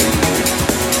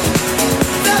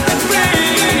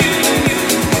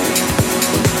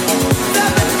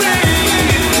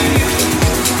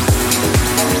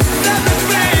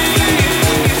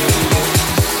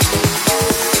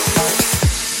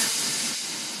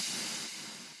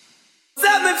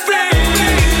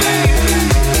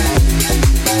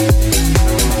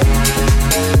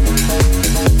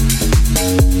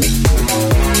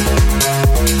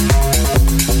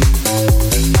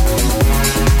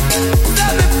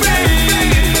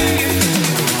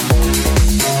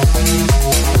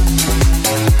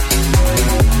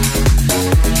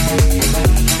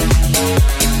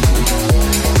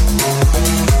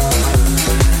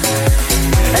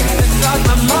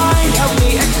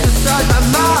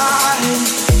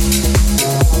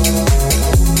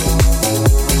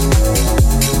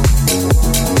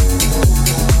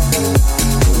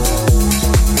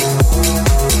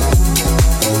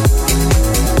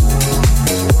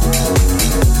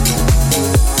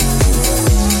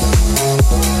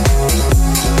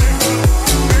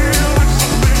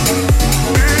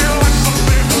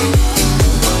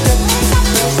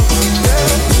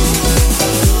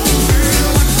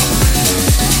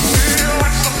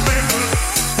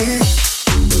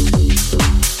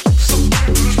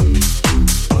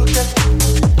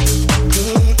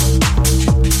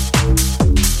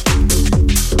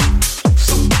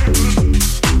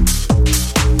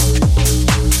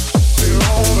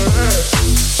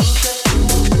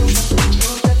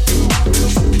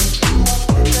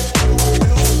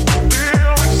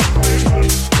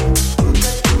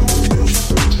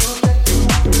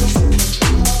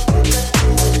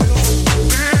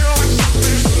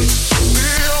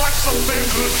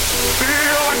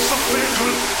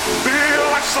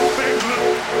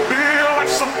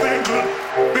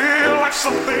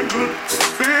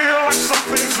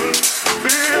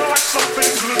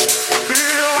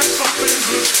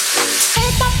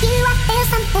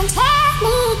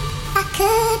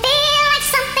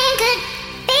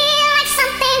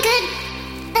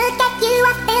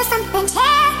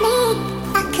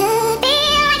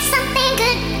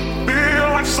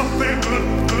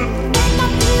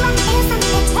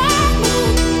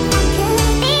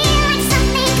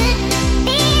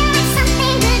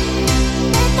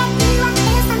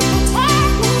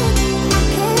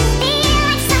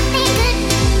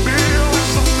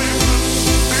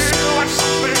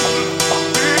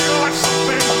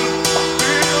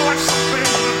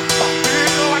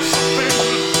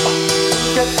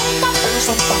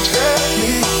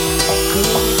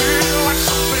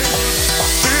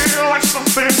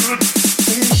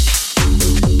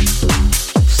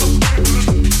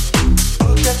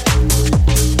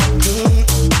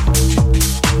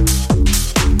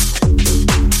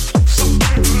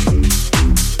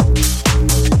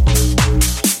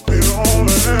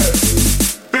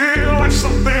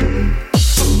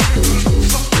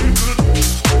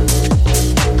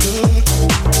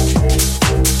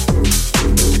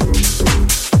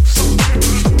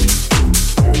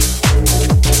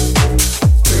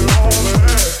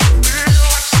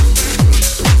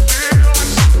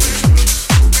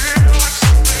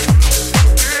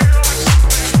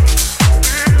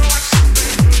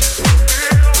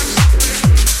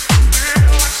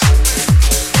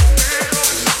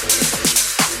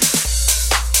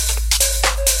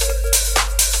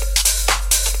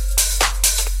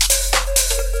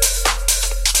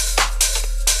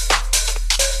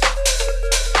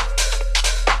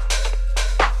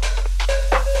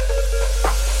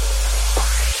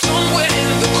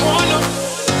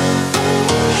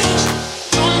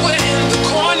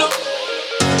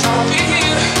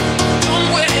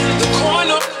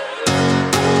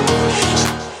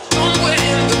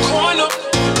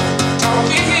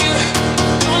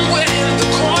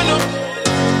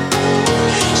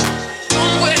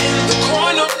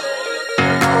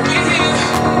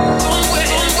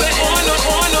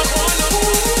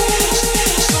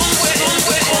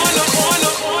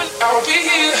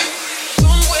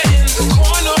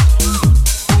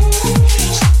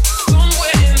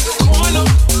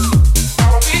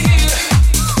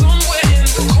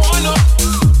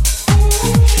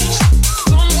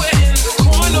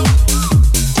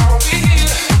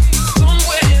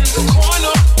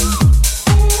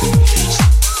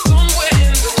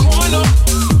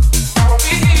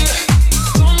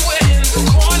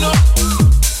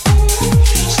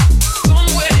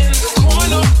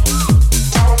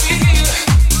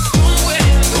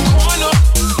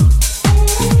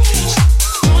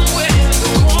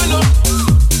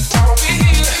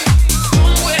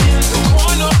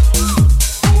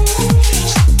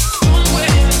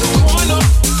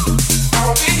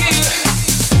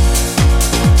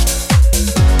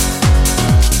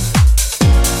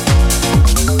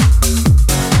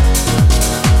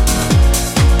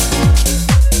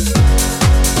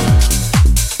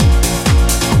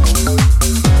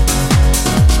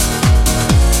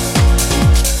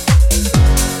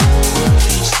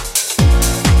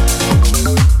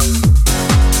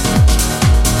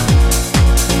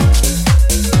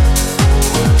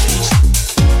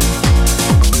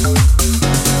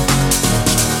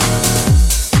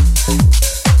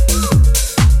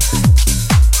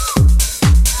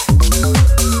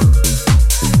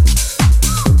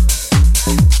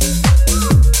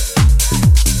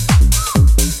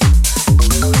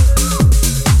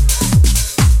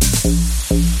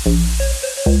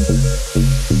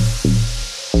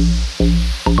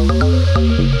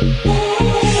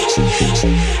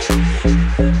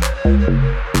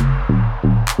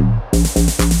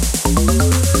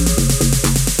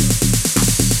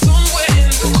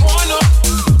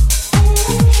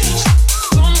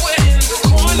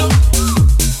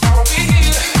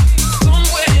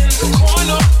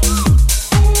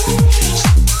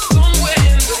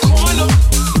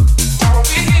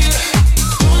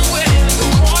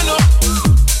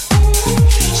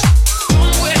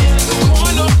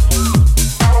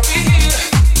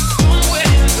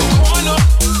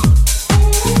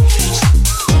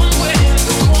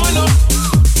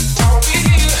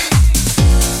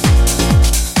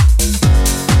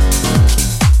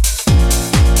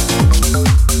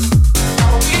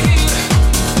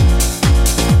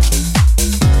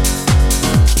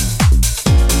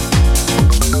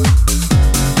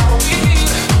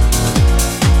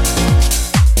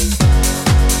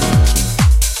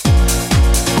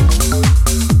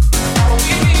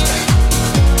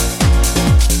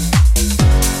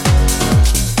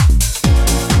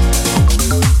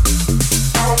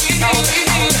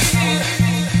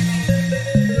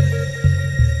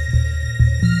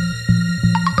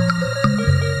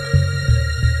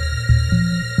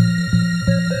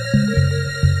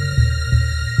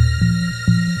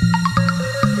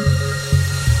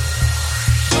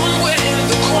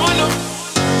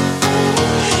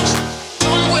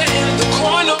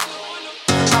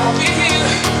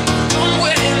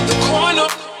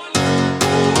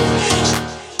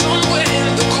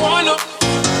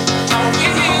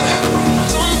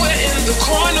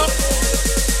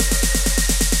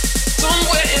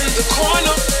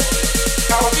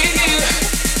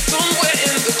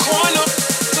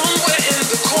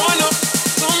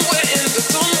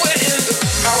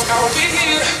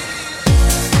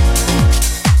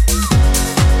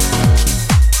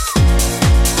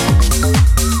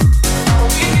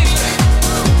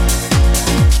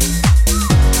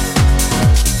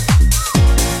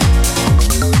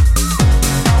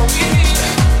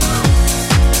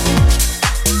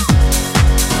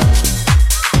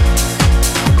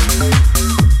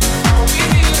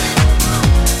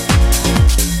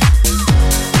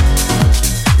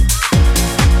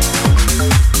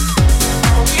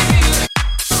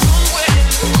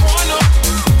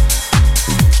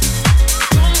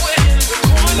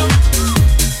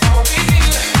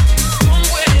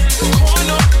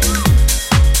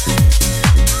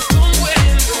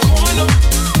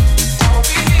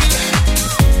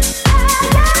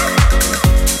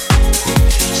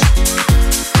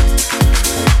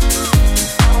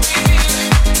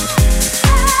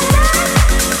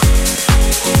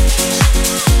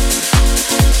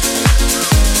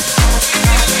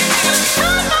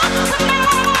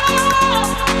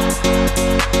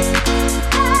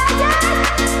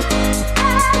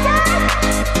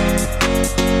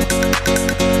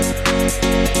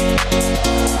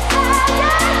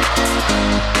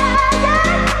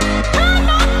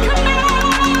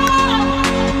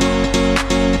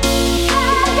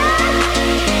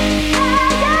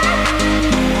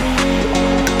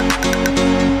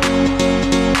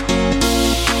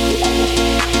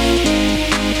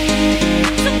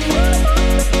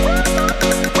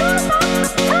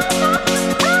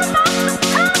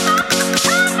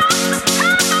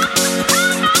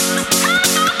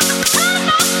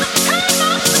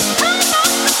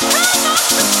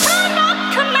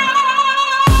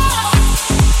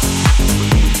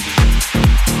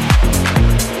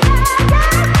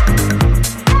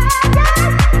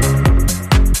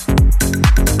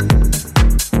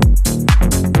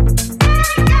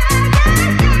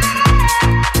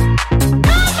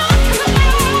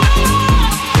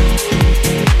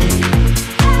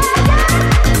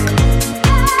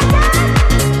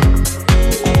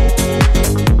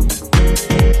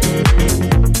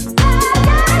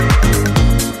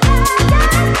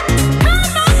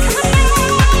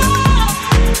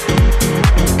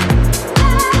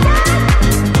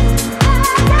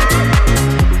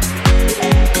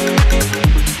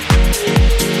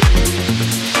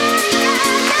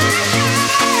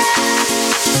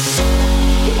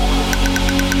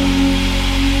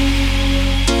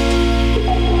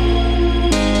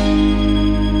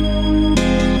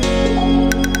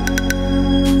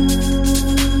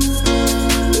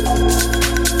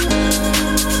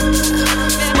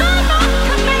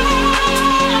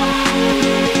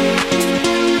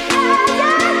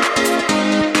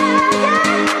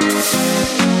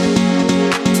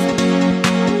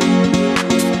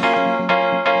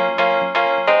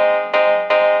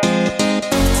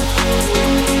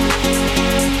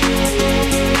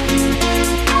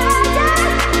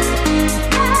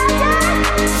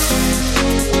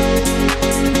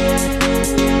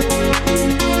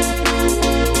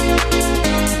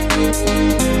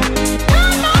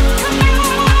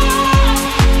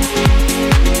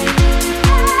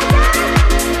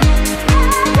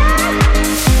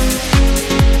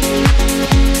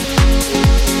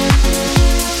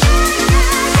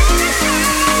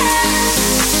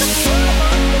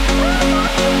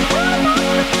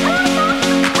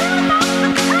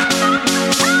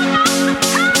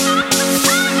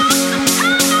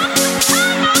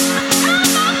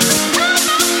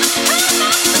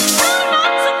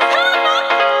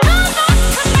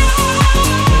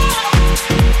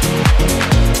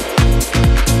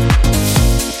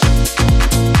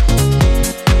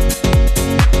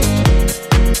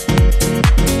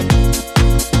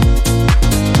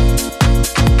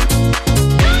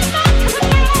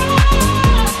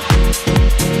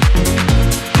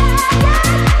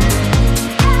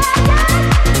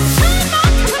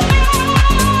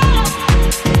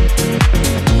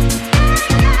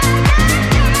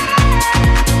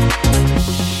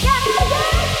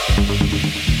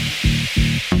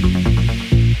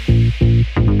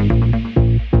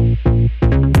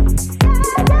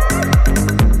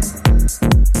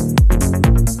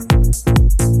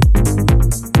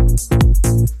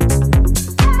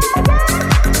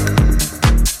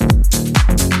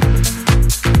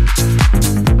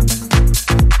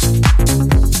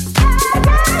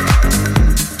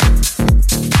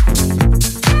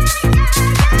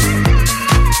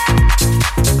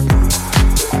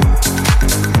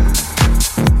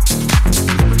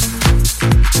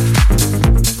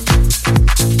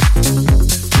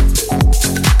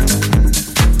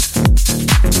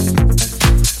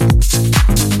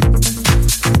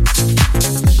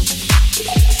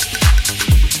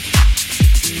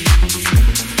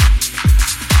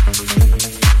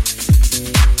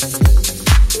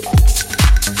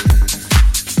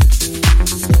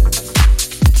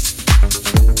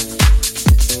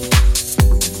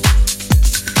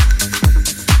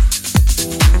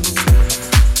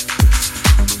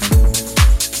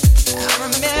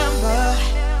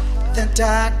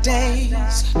 dark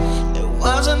days. It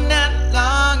wasn't that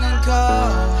long ago.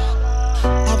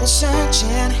 I was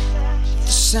searching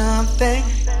for something,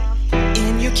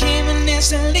 and you came and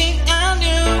instantly I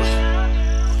knew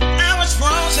I was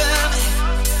frozen.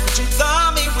 But you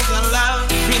thought me with your love,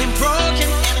 feeling broken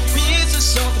and in pieces,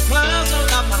 so the puzzle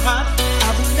of my heart. I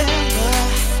remember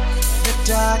the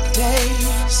dark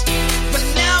days, but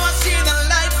now I see the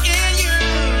light in you.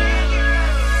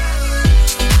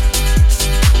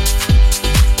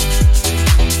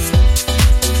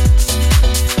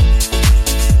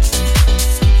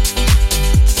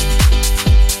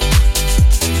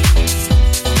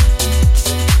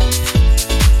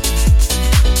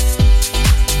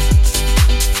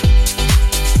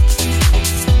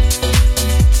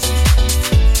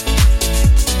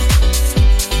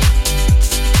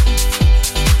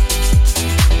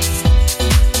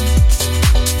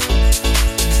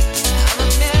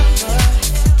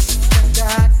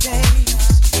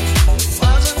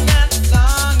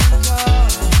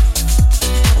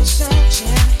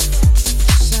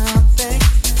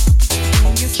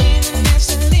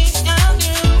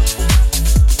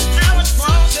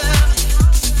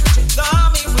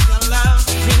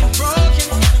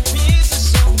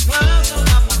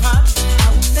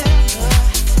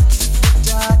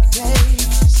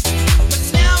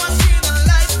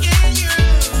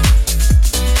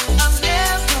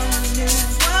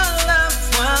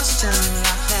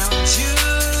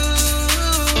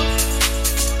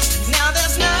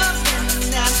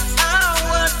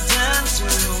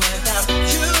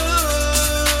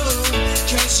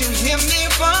 You hear me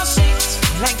for six,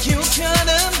 like you could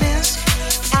have.